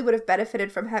really would have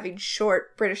benefited from having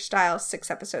short British-style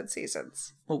 6-episode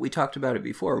seasons. Well, we talked about it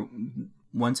before.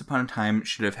 Once Upon a Time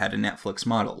should have had a Netflix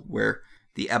model where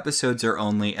the episodes are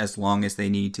only as long as they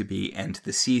need to be and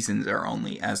the seasons are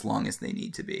only as long as they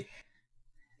need to be.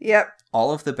 Yep.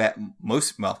 All of the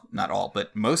not all,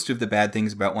 but most of the bad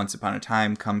things about Once Upon a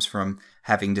Time comes from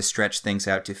having to stretch things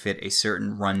out to fit a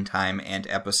certain runtime and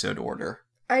episode order.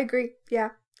 I agree,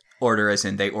 yeah. Order as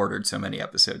in they ordered so many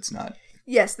episodes, not...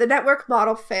 Yes, the network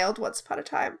model failed Once Upon a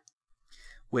Time.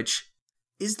 Which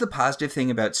is the positive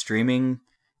thing about streaming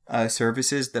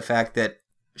services, the fact that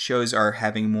shows are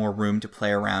having more room to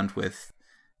play around with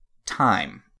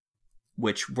time,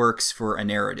 which works for a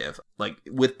narrative. Like,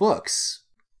 with books...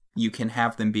 you can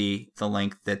have them be the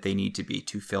length that they need to be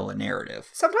to fill a narrative.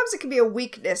 Sometimes it can be a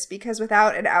weakness because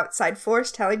without an outside force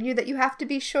telling you that you have to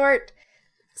be short,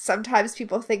 sometimes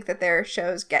people think that their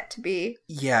shows get to be.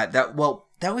 Yeah, that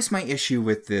was my issue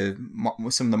with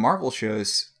some of the Marvel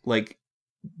shows. Like,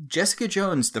 Jessica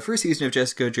Jones, the first season of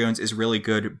Jessica Jones is really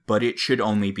good, but it should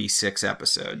only be 6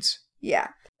 episodes. Yeah.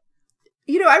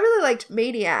 You know, I really liked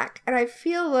Maniac, and I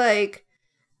feel like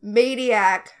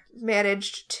Maniac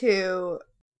managed to...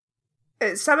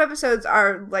 Some episodes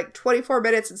are like 24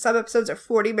 minutes and some episodes are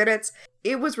 40 minutes.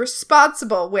 It was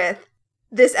responsible with,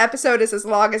 this episode is as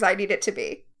long as I need it to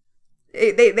be.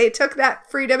 They took that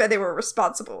freedom and they were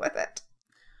responsible with it.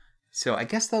 So I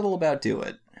guess that'll about do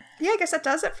it. Yeah, I guess that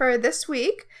does it for this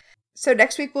week. So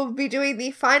next week we'll be doing the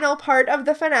final part of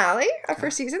the finale for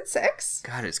season 6.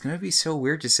 God, it's going to be so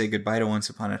weird to say goodbye to Once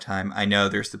Upon a Time. I know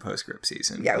there's the postscript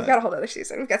season. Yeah, we've got a whole other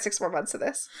season. We've got 6 more months of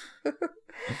this.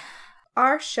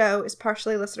 Our show is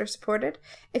partially listener supported.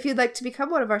 If you'd like to become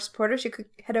one of our supporters, you could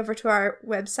head over to our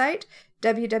website,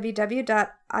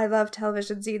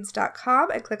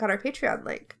 www.ilovetelevisionzines.com, and click on our Patreon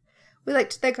link. We'd like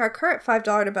to thank our current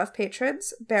 $5 and above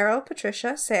patrons, Beryl,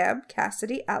 Patricia, Sam,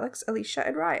 Cassidy, Alex, Alicia,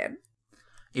 and Ryan.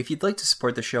 If you'd like to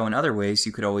support the show in other ways,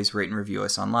 you could always rate and review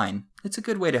us online. It's a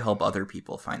good way to help other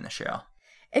people find the show.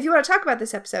 If you want to talk about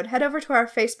this episode, head over to our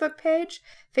Facebook page,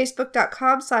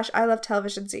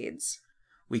 facebook.com/ilovetelevisionzines.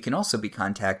 We can also be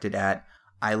contacted at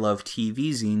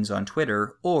ilovetvzines on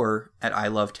Twitter or at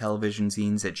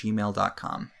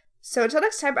ilovetelevisionzines@gmail.com. So until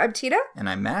next time, I'm Tina. And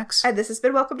I'm Max. And this has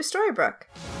been Welcome to Storybrooke.